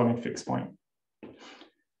corresponding fixed point.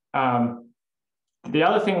 The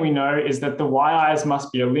other thing we know is that the yi's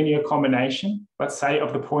must be a linear combination, let's say,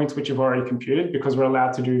 of the points which you've already computed, because we're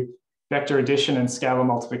allowed to do vector addition and scalar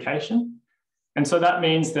multiplication. And so that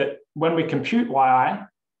means that when we compute yi,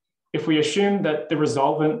 if we assume that the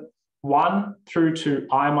resolvent 1 through to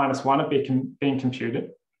I minus 1 are being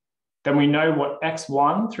computed, then we know what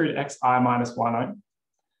x1 through to xi minus 1 are.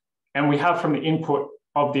 And we have from the input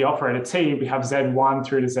of the operator t, we have z1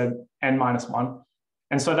 through to zn minus 1.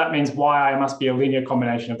 And so that means yi must be a linear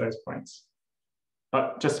combination of those points.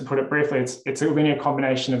 But just to put it briefly, it's a linear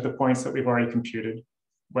combination of the points that we've already computed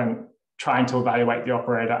when trying to evaluate the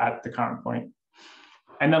operator at the current point.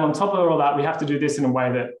 And then on top of all that, we have to do this in a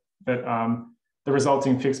way that the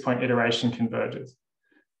resulting fixed point iteration converges.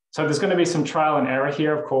 So there's going to be some trial and error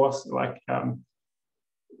here, of course. Like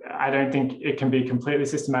I don't think it can be completely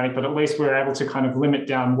systematic, but at least we're able to kind of limit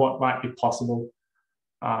down what might be possible,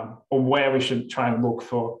 or where we should try and look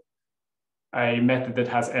for a method that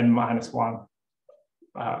has n minus 1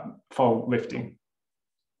 fold lifting.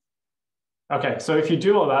 Okay, so if you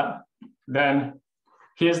do all that, then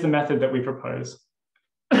here's the method that we propose.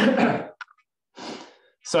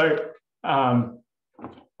 So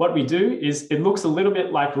what we do is, it looks a little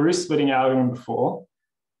bit like Roos splitting algorithm before.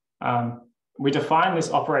 We define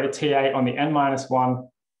this operator TA on the n minus 1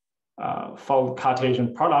 fold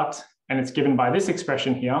Cartesian product, and it's given by this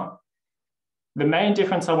expression here. The main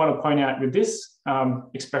difference I want to point out with this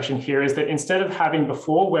expression here is that instead of having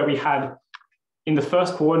before, where we had in the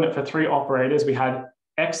first coordinate for 3 operators, we had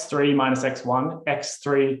x3 minus x1,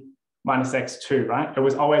 x3 minus x2, right? It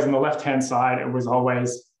was always on the left-hand side, it was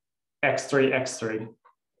always x3, x3.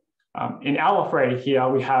 In our operator here,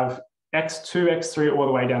 we have x2, x3 all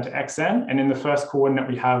the way down to xn, and in the first coordinate,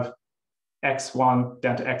 we have x1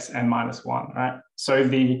 down to xn minus 1, right? So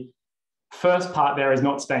the first part there is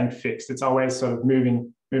not staying fixed. It's always sort of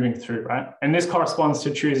moving through, right? And this corresponds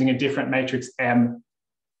to choosing a different matrix M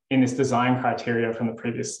in this design criteria from the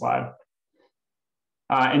previous slide.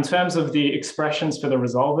 In terms of the expressions for the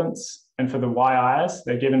resolvents and for the yi's,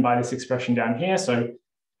 they're given by this expression down here. So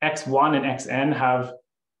x1 and xn have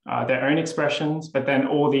their own expressions, but then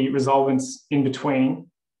all the resolvents in between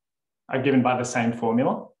are given by the same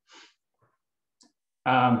formula.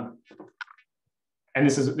 And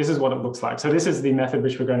this is what it looks like. So this is the method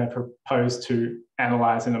which we're going to propose to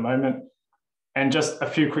analyze in a moment. And just a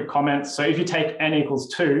few quick comments. So if you take n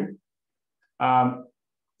equals 2, the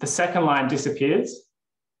second line disappears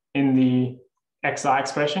in the xi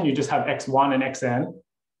expression. You just have x1 and xn.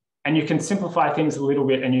 And you can simplify things a little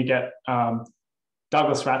bit, and you get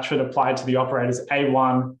Douglas-Rachford applied to the operators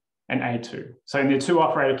A1 and A2. So in the 2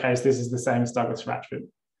 operator case, this is the same as Douglas-Rachford.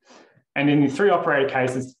 And in the 3 operator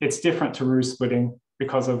cases, it's different to Roos splitting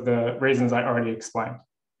because of the reasons I already explained.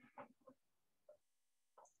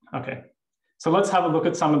 Okay, so let's have a look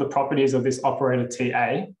at some of the properties of this operator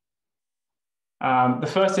TA. The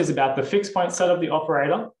first is about the fixed point set of the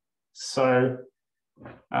operator. So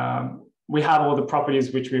we have all the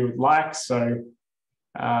properties which we would like. So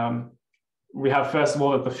we have, first of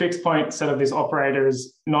all, that the fixed point set of this operator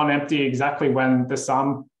is non-empty exactly when the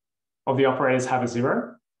sum of the operators have a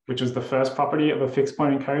 0, which is the first property of a fixed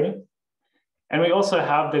point encoding. And we also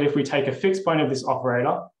have that if we take a fixed point of this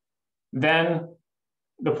operator, then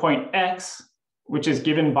the point x, which is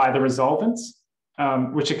given by the resolvents,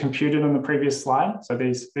 which are computed on the previous slide. So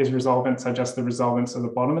these resolvents are just the resolvents at the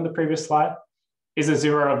bottom of the previous slide, is a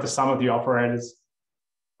 0 of the sum of the operators.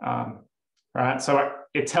 Right? So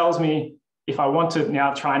it tells me if I want to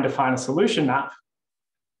now try and define a solution map,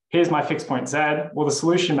 here's my fixed point z. Well, the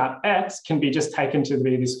solution map x can be just taken to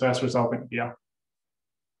be this first resolvent here.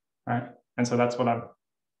 Right? And so that's what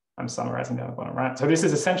I'm summarizing down the bottom, right? So this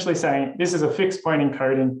is essentially saying this is a fixed point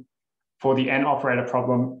encoding for the n operator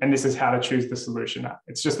problem, and this is how to choose the solution map.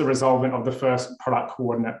 It's just the resolvent of the first product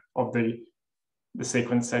coordinate of the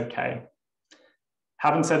sequence zk.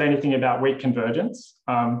 Haven't said anything about weak convergence,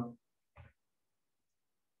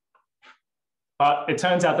 but it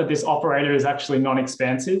turns out that this operator is actually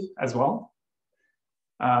non-expansive as well.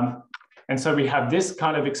 And so we have this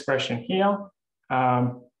kind of expression here.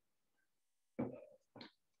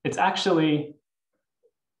 It's actually,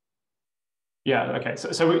 yeah, okay.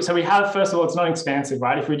 So we have, first of all, it's non-expansive,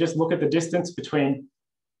 right? If we just look at the distance between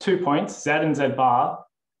 2 points, z and z bar,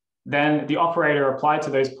 then the operator applied to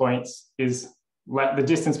those points is, the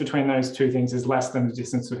distance between those two things is less than the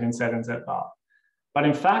distance between z and z bar. But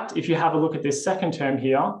in fact, if you have a look at this second term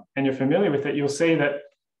here, and you're familiar with it, you'll see that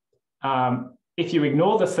if you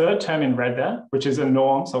ignore the third term in red there, which is a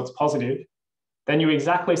norm, so it's positive, then you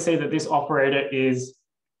exactly see that this operator is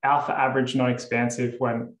alpha average non-expansive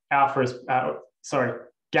when alpha is,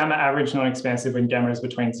 gamma average non-expansive when gamma is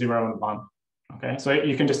between 0 and 1. Okay, so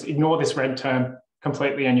you can just ignore this red term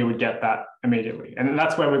completely and you would get that immediately. And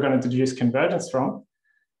that's where we're going to deduce convergence from.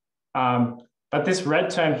 But this red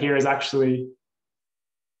term here is actually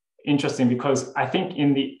interesting because I think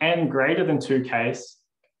in the n greater than 2 case,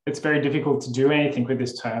 it's very difficult to do anything with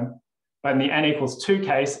this term. But in the n equals 2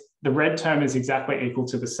 case, the red term is exactly equal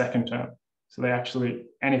to the second term. So they actually,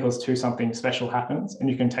 n equals 2, something special happens, and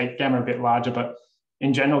you can take gamma a bit larger, but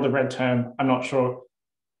in general, the red term, I'm not sure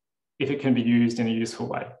if it can be used in a useful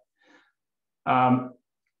way.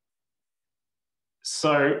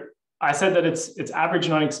 So I said that it's average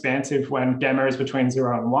non-expansive when gamma is between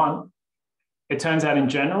 0 and 1. It turns out in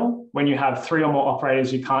general, when you have 3 or more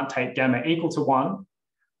operators, you can't take gamma equal to 1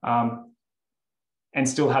 and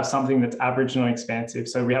still have something that's average non-expansive.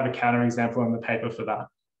 So we have a counterexample in the paper for that.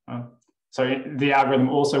 So the algorithm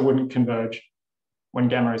also wouldn't converge when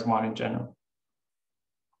gamma is 1 in general.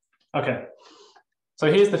 Okay, so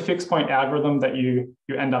here's the fixed point algorithm that you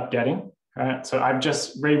end up getting. Right? So I've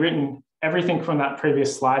just rewritten everything from that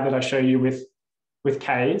previous slide that I show you with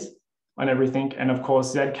k's on everything. And of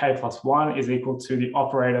course, zk plus 1 is equal to the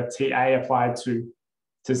operator ta applied to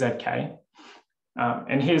zk.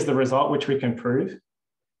 And here's the result, which we can prove.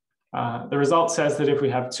 The result says that if we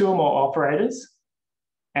have 2 or more operators,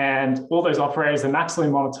 and all those operators are maximally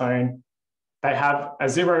monotone, they have a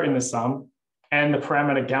 0 in the sum, and the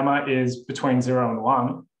parameter gamma is between 0 and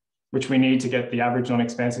 1, which we need to get the average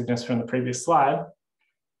non-expansiveness from the previous slide.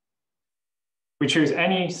 We choose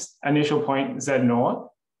any initial point z0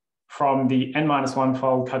 from the n-1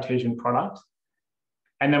 fold Cartesian product,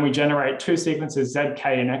 and then we generate 2 sequences zk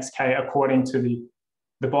and xk according to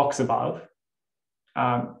the box above.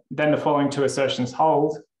 Then the following 2 assertions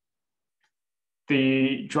hold.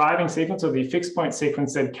 The driving sequence or the fixed point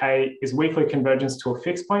sequence zk is weakly convergent to a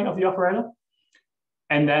fixed point of the operator.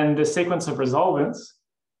 And then the sequence of resolvents,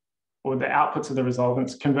 or the outputs of the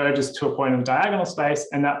resolvents, converges to a point in the diagonal space,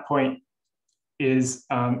 and that point is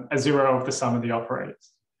a 0 of the sum of the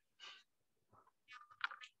operators.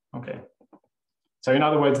 Okay. So in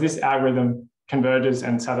other words, this algorithm converges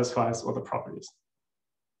and satisfies all the properties.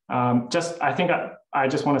 I think I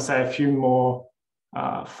just want to say a few more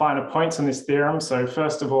finer points on this theorem. So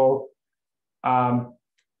first of all,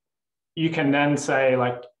 you can then say,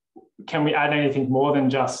 like, can we add anything more than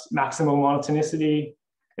just maximal monotonicity?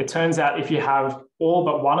 It turns out if you have all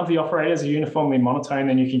but one of the operators are uniformly monotone,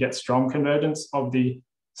 then you can get strong convergence of the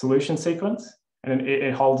solution sequence, and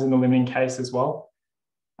it holds in the limiting case as well.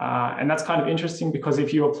 And that's kind of interesting because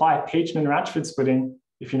if you apply Peachman-Rachford splitting,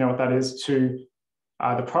 if you know what that is, to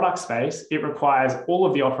the product space, it requires all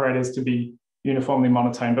of the operators to be uniformly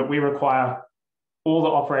monotone, but we require all the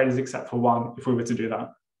operators except for one if we were to do that.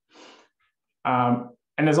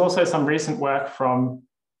 And there's also some recent work from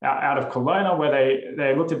out of Kelowna where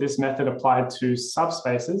they looked at this method applied to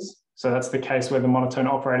subspaces. So that's the case where the monotone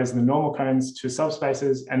operators and the normal cones to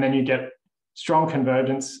subspaces, and then you get strong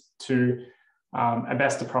convergence to a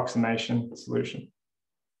best approximation solution.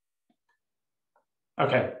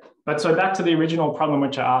 Okay, but so back to the original problem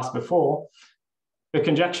which I asked before. the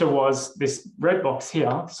conjecture was this red box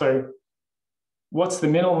here. So what's the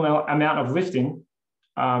minimal amount of lifting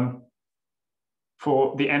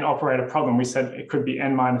for the n operator problem? We said it could be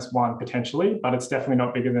n minus 1 potentially, but it's definitely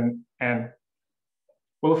not bigger than n.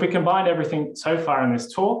 Well, if we combine everything so far in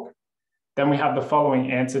this talk, then we have the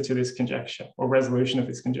following answer to this conjecture, or resolution of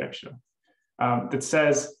this conjecture, that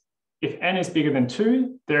says if n is bigger than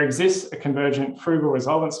 2, there exists a convergent frugal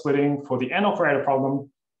resolvent splitting for the n operator problem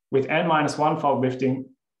with n minus 1-fold lifting,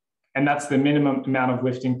 and that's the minimum amount of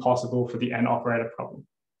lifting possible for the n operator problem.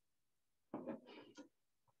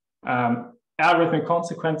 Algorithmic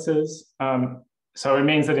consequences. So it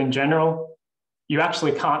means that in general, you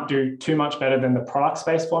actually can't do too much better than the product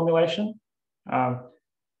space formulation,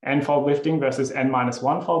 n-fold lifting versus n minus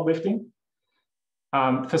 1-fold lifting.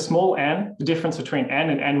 For small n, the difference between n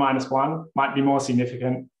and n minus 1 might be more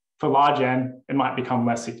significant. For large n, it might become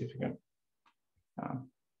less significant.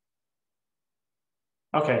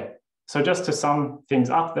 Okay, so just to sum things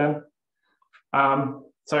up then.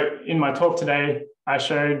 So in my talk today, I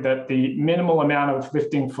showed that the minimal amount of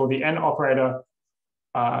lifting for the n operator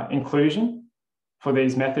inclusion for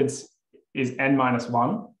these methods is n minus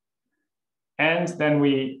 1. And then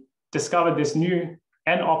we discovered this new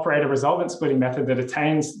n operator resolvent splitting method that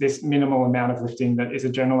attains this minimal amount of lifting that is a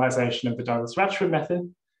generalization of the Douglas-Rachford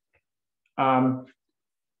method.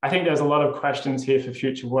 I think there's a lot of questions here for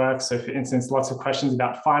future work. So for instance, lots of questions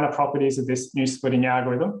about finer properties of this new splitting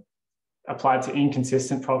algorithm applied to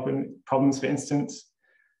inconsistent problems, for instance.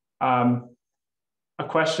 A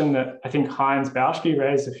question that I think Heinz Bauschke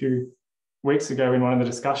raised a few weeks ago in one of the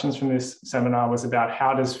discussions from this seminar was about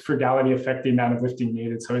how does frugality affect the amount of lifting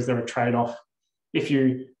needed? So is there a trade-off? If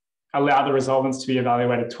you allow the resolvents to be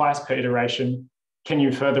evaluated twice per iteration, can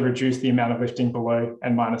you further reduce the amount of lifting below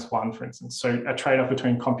n minus 1, for instance? So a trade-off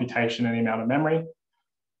between computation and the amount of memory.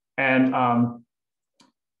 And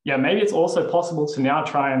yeah, maybe it's also possible to now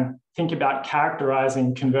try and think about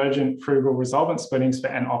characterizing convergent frugal resolvent splittings for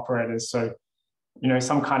n operators. So, you know,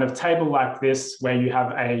 some kind of table like this where you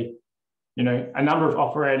have a number of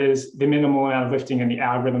operators, the minimal amount of lifting and the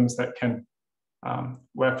algorithms that can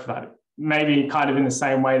work for that. Maybe kind of in the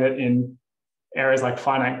same way that in areas like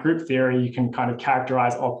finite group theory, you can kind of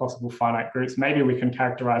characterize all possible finite groups. Maybe we can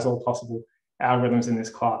characterize all possible algorithms in this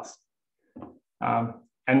class.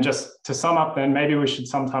 And just to sum up then, maybe we should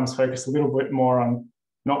sometimes focus a little bit more on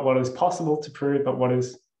not what is possible to prove, but what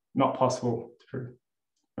is not possible to prove.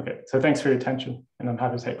 Okay, so thanks for your attention, and I'm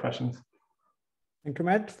happy to take questions. Thank you,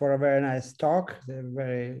 Matt, for a very nice talk,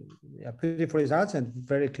 very beautiful results and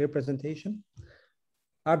very clear presentation.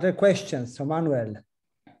 Are there questions? So Manuel,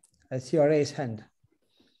 I see your raised hand.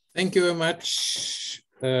 Thank you very much,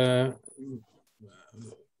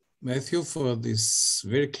 Matthew, for this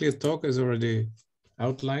very clear talk as already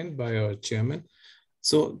outlined by our chairman.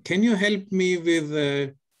 So can you help me with,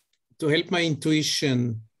 to help my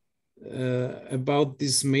intuition about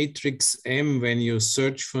this matrix M when you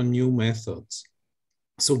search for new methods?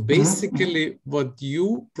 So basically what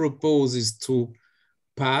you propose is to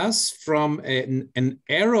pass from an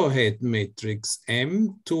arrowhead matrix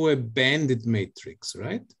M to a banded matrix,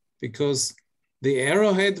 right? Because the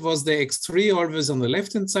arrowhead was the X3 always on the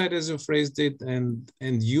left-hand side, as you phrased it, and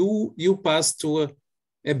you pass to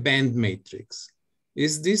a band matrix.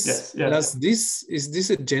 Is this, is this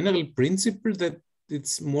a general principle that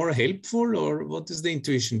it's more helpful, or what is the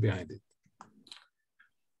intuition behind it?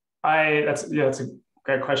 That's a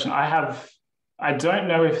great question. I don't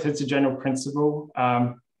know if it's a general principle.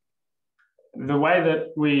 The way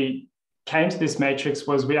that we came to this matrix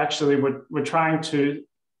was we actually were trying to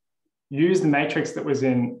use the matrix that was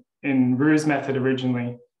in Rue's method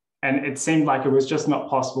originally, and it seemed like it was just not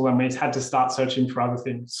possible, and we had to start searching for other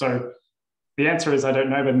things. So the answer is I don't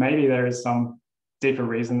know, but maybe there is some deeper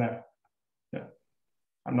reason there. Yeah,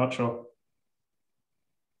 I'm not sure.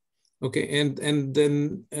 Okay, and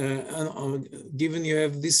then given you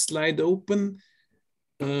have this slide open,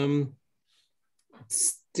 it's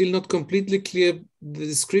still not completely clear. The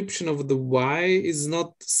description of the Y is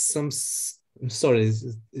not some. Sorry,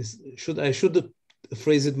 I should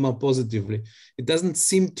phrase it more positively. It doesn't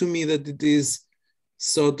seem to me that it is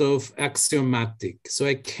sort of axiomatic. So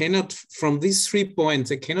I cannot, from these 3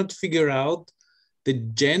 points, I cannot figure out the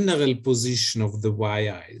general position of the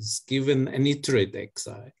yi's given an iterate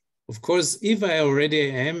xi. Of course, if I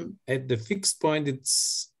already am at the fixed point,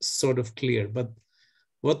 it's sort of clear. But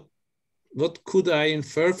what could I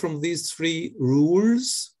infer from these 3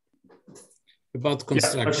 rules about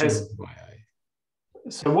construction of yi?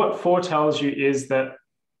 So what 4 tells you is that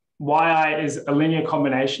yi is a linear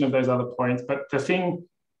combination of those other points. But the thing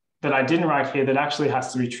that I didn't write here that actually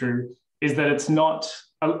has to be true is that it's not,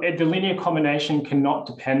 the linear combination cannot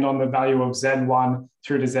depend on the value of Z1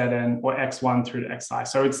 through to Zn or X1 through to Xi.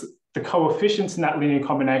 So it's the coefficients in that linear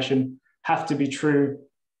combination have to be true,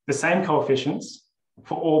 the same coefficients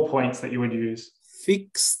for all points that you would use.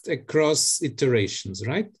 Fixed across iterations,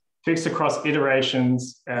 right? Fixed across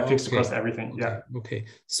iterations, fixed Okay. across everything, Okay. yeah. Okay,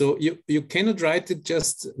 so you cannot write it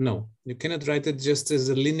just, no, you cannot write it just as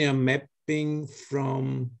a linear mapping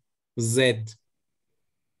from Z.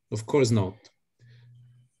 Of course not.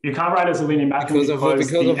 You can't write it as a linear mapping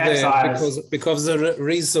because the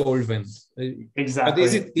resolvent. Exactly.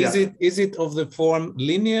 But is it of the form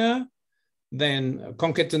linear, then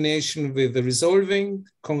concatenation with the resolving,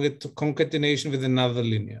 concatenation with another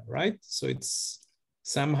linear, right? So it's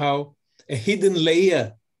somehow a hidden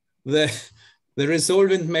layer. The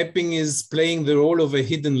resolvent mapping is playing the role of a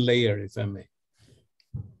hidden layer, if I may.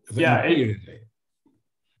 Yeah,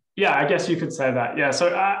 I guess you could say that. Yeah,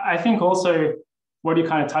 so I think also what you're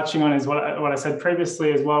kind of touching on is what I said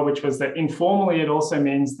previously as well, which was that informally it also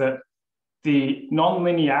means that the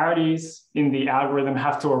non-linearities in the algorithm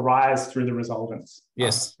have to arise through the resolvents.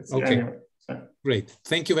 Yes, okay. Anyway, so. Great,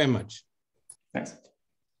 thank you very much. Thanks.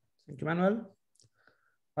 Thank you, Manuel.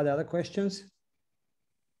 Are there other questions?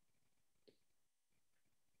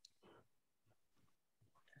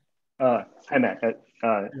 Hi, Matt.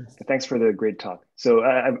 Thanks for the great talk. So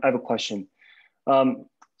I have a question.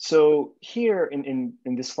 So here in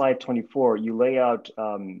this slide 24, you lay out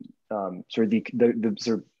sort of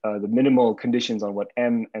the minimal conditions on what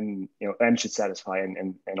M and M should satisfy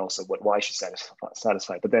and also what Y should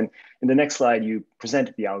satisfy. But then in the next slide, you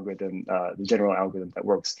present the algorithm, the general algorithm that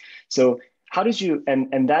works. So how did you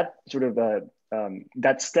and that sort of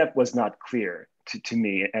that step was not clear to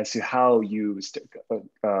me as to how you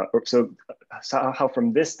how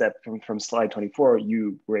from this step from slide 24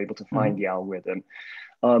 you were able to find the algorithm.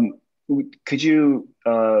 Could you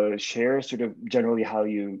share sort of generally how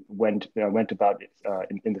you went about it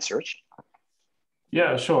in the search?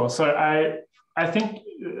 Yeah, sure. So I think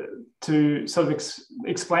to sort of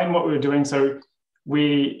explain what we were doing, so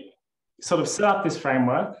we sort of set up this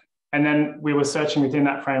framework and then we were searching within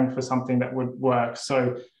that frame for something that would work.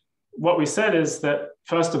 So what we said is that,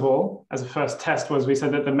 first of all, as a first test was we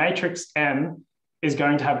said that the matrix M is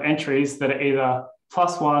going to have entries that are either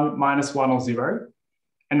 +1, -1, or 0.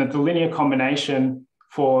 And that the linear combination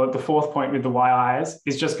for the fourth point with the yi's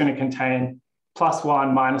is just going to contain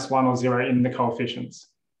 +1, -1, or 0 in the coefficients.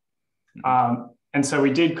 And so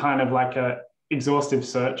we did kind of like a exhaustive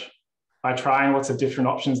search by trying lots of different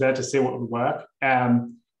options there to see what would work.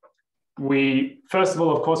 First of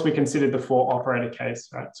all, of course, we considered the 4 operator case,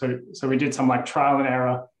 right? So we did some like trial and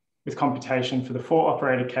error with computation for the 4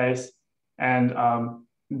 operator case. And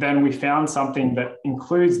then we found something that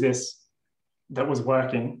includes this that was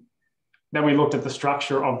working. Then we looked at the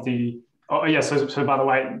structure of so by the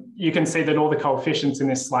way, you can see that all the coefficients in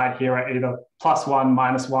this slide here are either +1,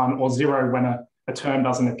 -1, or 0 when a term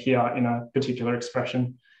doesn't appear in a particular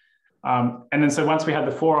expression. And then so once we had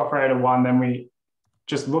the 4 operator one, then we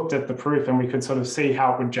just looked at the proof and we could sort of see how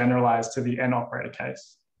it would generalize to the n operator case.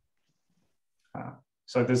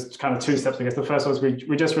 So there's kind of 2 steps, I guess. The first was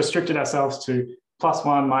we just restricted ourselves to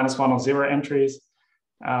 +1, -1, or 0 entries.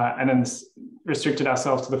 And then restricted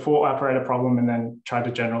ourselves to the 4 operator problem and then tried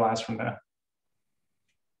to generalize from there.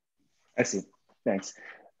 I see, thanks.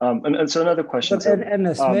 And so another question.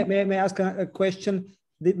 Ernest, may I ask a question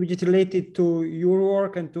which is related to your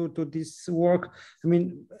work and to this work? I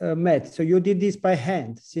mean, Matt, so you did this by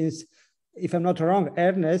hand since, if I'm not wrong,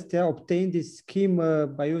 Ernest obtained this scheme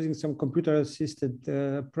by using some computer-assisted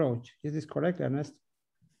approach. Is this correct, Ernest?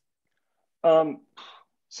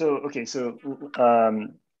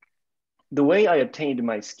 The way I obtained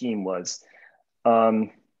my scheme was,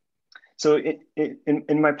 so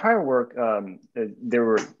in my prior work, there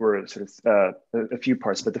were sort of a few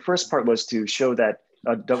parts, but the first part was to show that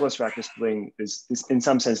Douglas-Rachford splitting is in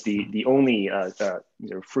some sense the only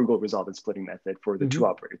frugal resolvent splitting method for the 2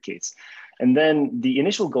 operator case. And then the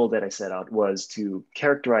initial goal that I set out was to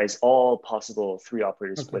characterize all possible 3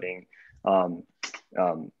 operator splitting,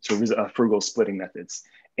 frugal splitting methods.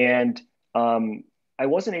 And I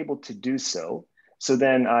wasn't able to do so. So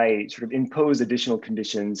then I sort of imposed additional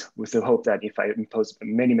conditions with the hope that if I impose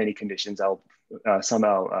many, many conditions, I'll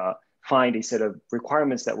somehow find a set of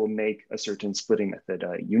requirements that will make a certain splitting method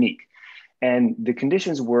unique. And the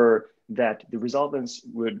conditions were that the resolvents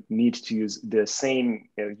would need to use the same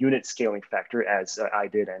unit scaling factor as I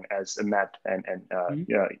did and as Matt and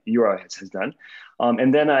Yura has done.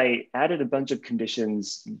 And then I added a bunch of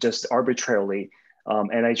conditions just arbitrarily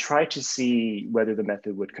And I tried to see whether the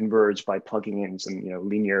method would converge by plugging in some,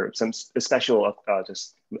 linear, some special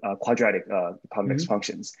quadratic convex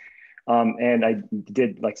functions. And I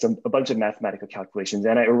did like a bunch of mathematical calculations,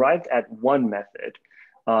 and I arrived at one method.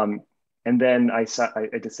 And then I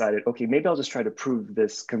decided, okay, maybe I'll just try to prove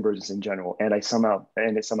this convergence in general, and it somehow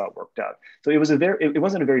worked out. So it wasn't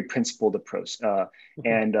a very principled approach,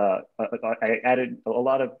 and I added a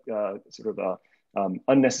lot of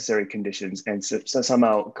unnecessary conditions, and so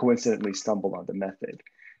somehow coincidentally stumbled on the method.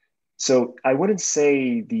 So I wouldn't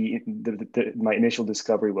say my initial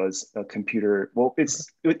discovery was a computer. Well,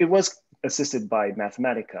 it was assisted by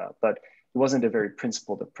Mathematica, but it wasn't a very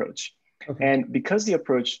principled approach. Okay. And because the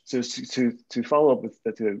approach, to follow up with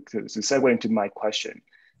to segue into my question,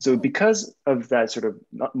 so because of that sort of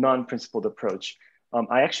non-principled approach,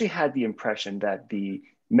 I actually had the impression that the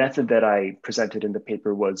method that I presented in the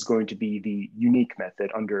paper was going to be the unique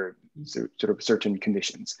method under sort of certain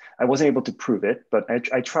conditions. I wasn't able to prove it, but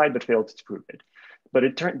I tried but failed to prove it.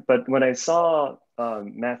 But when I saw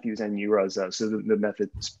Matthew's and Yura's, so the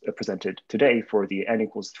method presented today for the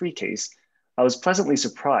n=3 case, I was pleasantly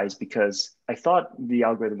surprised because I thought the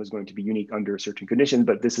algorithm was going to be unique under certain conditions,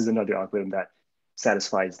 but this is another algorithm that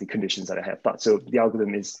satisfies the conditions that I had thought. So the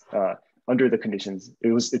algorithm is under the conditions,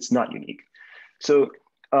 it's not unique. So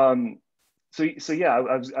yeah,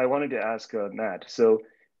 I wanted to ask Matt. So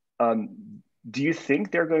do you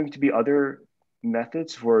think there are going to be other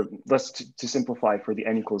methods for, to simplify for the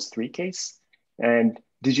n=3 case? And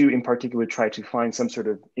did you in particular try to find some sort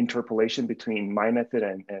of interpolation between my method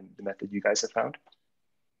and the method you guys have found?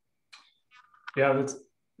 Yeah, that's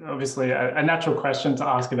obviously a natural question to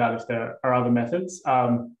ask about if there are other methods.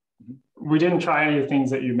 We didn't try any of the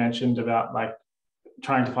things that you mentioned about like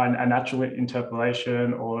trying to find a natural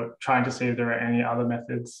interpolation or trying to see if there are any other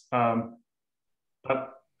methods.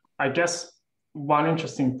 But I guess one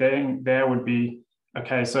interesting thing there would be,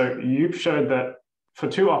 okay, so you showed that for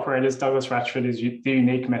two operators, Douglas-Rachford is the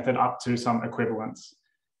unique method up to some equivalence.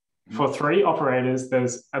 For three operators,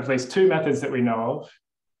 there's at least two methods that we know of,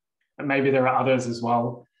 and maybe there are others as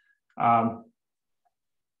well.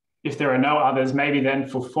 If there are no others, maybe then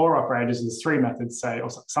for four operators, there's three methods, say, or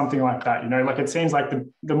something like that. Like it seems like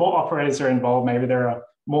the more operators are involved, maybe there are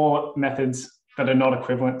more methods that are not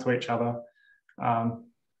equivalent to each other. I'm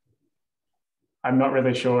not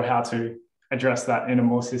really sure how to address that in a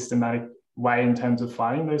more systematic way in terms of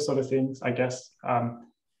finding those sort of things, I guess.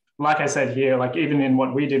 Like I said here, like even in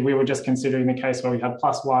what we did, we were just considering the case where we had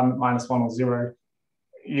 +1, -1, or 0.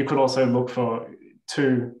 You could also look for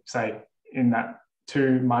 2, say, in that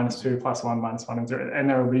 2, -2, +1, -1, and 0. And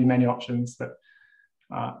there will be many options that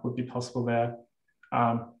would be possible there.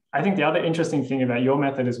 I think the other interesting thing about your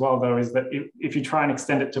method as well, though, is that if you try and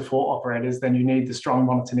extend it to 4 operators, then you need the strong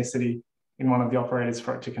monotonicity in one of the operators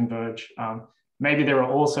for it to converge. Maybe there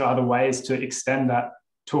are also other ways to extend that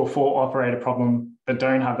to a 4-operator problem that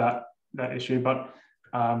don't have that issue, but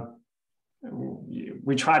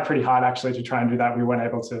we tried pretty hard actually to try and do that. We weren't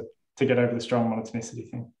able to get over the strong monotonicity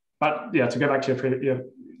thing. But yeah, to go back to your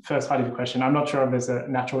first part of your question, I'm not sure if there's a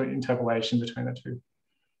natural interpolation between the two.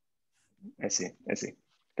 I see.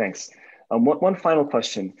 Thanks. One final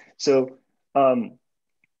question. So I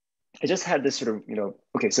just had this sort of,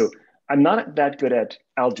 okay, so I'm not that good at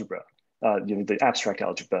algebra, the abstract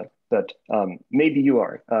algebra, but maybe you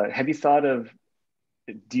are. Have you thought of,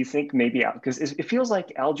 do you think maybe, because it feels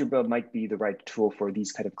like algebra might be the right tool for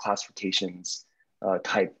these kind of classifications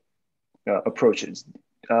type approaches.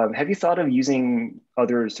 Have you thought of using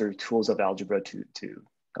other sort of tools of algebra to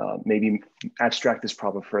maybe abstract this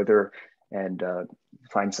problem further and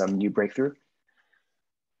find some new breakthrough?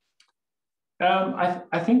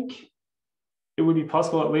 I think it would be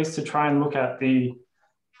possible at least to try and look at the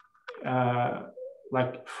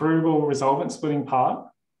like frugal resolvent splitting part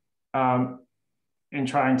in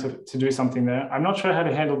trying to do something there. I'm not sure how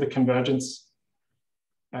to handle the convergence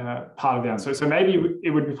part of the answer. So maybe it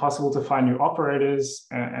would be possible to find new operators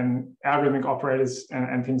and algorithmic operators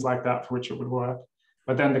and things like that for which it would work.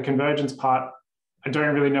 But then the convergence part, I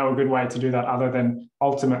don't really know a good way to do that other than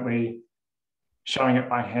ultimately showing it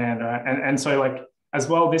by hand. Right? And so like, as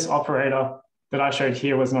well, this operator that I showed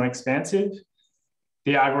here was non-expansive.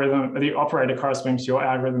 The operator corresponding to your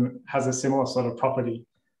algorithm has a similar sort of property.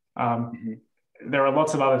 There are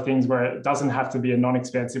lots of other things where it doesn't have to be a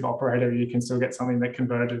non-expansive operator. You can still get something that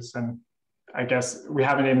converges. And I guess we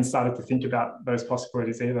haven't even started to think about those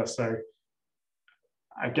possibilities either. So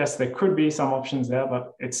I guess there could be some options there,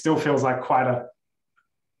 but it still feels like quite a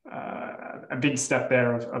big step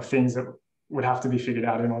there of things that would have to be figured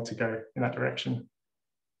out in order to go in that direction.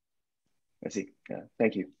 I see. Yeah,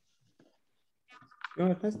 thank you. You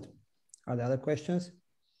want to test? Are there other questions?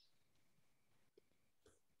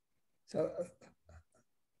 So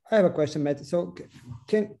I have a question, Matt. So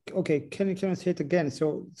can you say it again?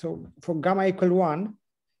 So for gamma equal 1,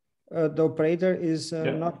 the operator is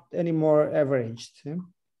not anymore averaged. Yeah?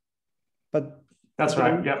 But that's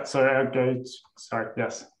right. Yeah. So I'll go. Sorry.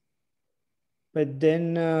 Yes. But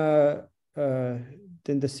then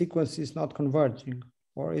the sequence is not converging,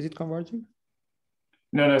 or is it converging?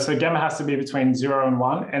 No. So gamma has to be between 0 and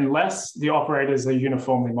 1, unless the operators are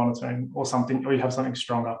uniformly monotone or something, or you have something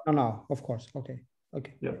stronger. No, of course. Okay.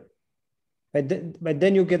 Yeah. But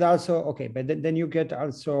then you get also then you get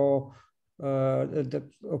also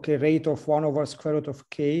the rate of 1 over square root of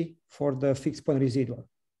k for the fixed point residual.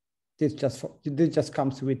 This just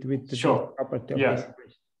comes with the property of yes.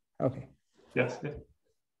 Okay. Yes. Yeah.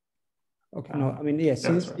 Okay. No, I mean, yes.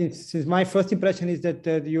 Since my first impression is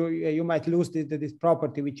that you might lose this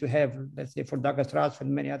property which you have, let's say, for Douglas-Rachford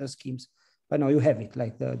and many other schemes, but no, you have it.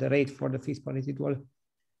 Like the rate for the fixed point residual,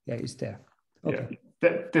 is there. Okay.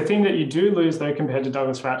 Yeah. The thing that you do lose though compared to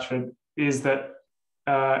Douglas-Rachford is that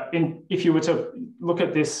if you were to look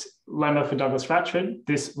at this lemma for Douglas-Rachford,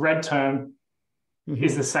 this red term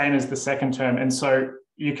is the same as the second term, and so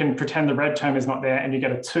you can pretend the red term is not there, and you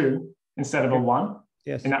get a 2 instead of a 1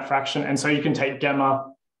 in that fraction, and so you can take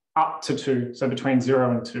gamma up to 2, so between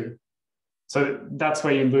 0 and 2. So that's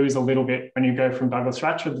where you lose a little bit when you go from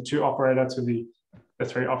Douglas-Rachford, the 2 operator, to the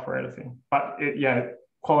 3 operator thing. But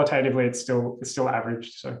qualitatively, it's still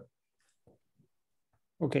averaged. So.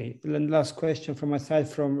 Okay, and last question from my side,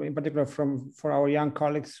 in particular for our young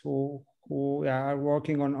colleagues who are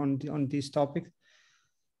working on this topic.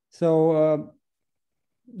 So,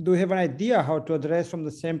 do you have an idea how to address from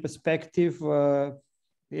the same perspective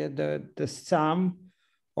the sum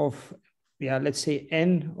of let's say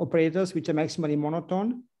n operators which are maximally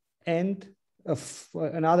monotone and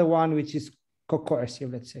another one which is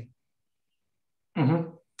coercive, let's say?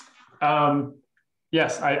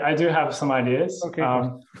 Yes, I do have some ideas. Okay.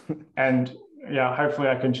 And hopefully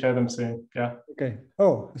I can share them soon. Yeah. Okay.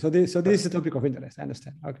 Oh, so this is a topic of interest. I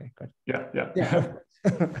understand. Okay, good. Yeah.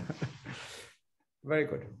 Very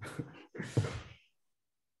good.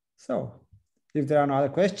 So, if there are no other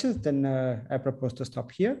questions, then I propose to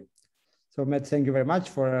stop here. So, Matt, thank you very much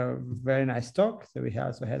for a very nice talk. So we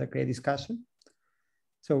also had a great discussion.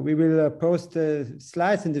 So we will post the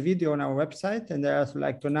slides and the video on our website. And I also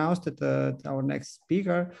like to announce that our next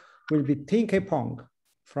speaker will be Ting K Pong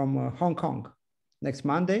from Hong Kong next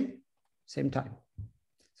Monday, same time.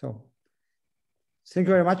 So thank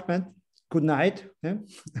you very much, Matt. Good night. Yeah?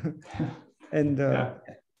 And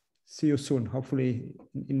see you soon, hopefully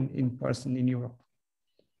in person in Europe.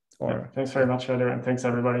 Thanks very much, Fedor, and thanks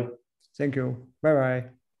everybody. Thank you.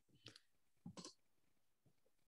 Bye-bye.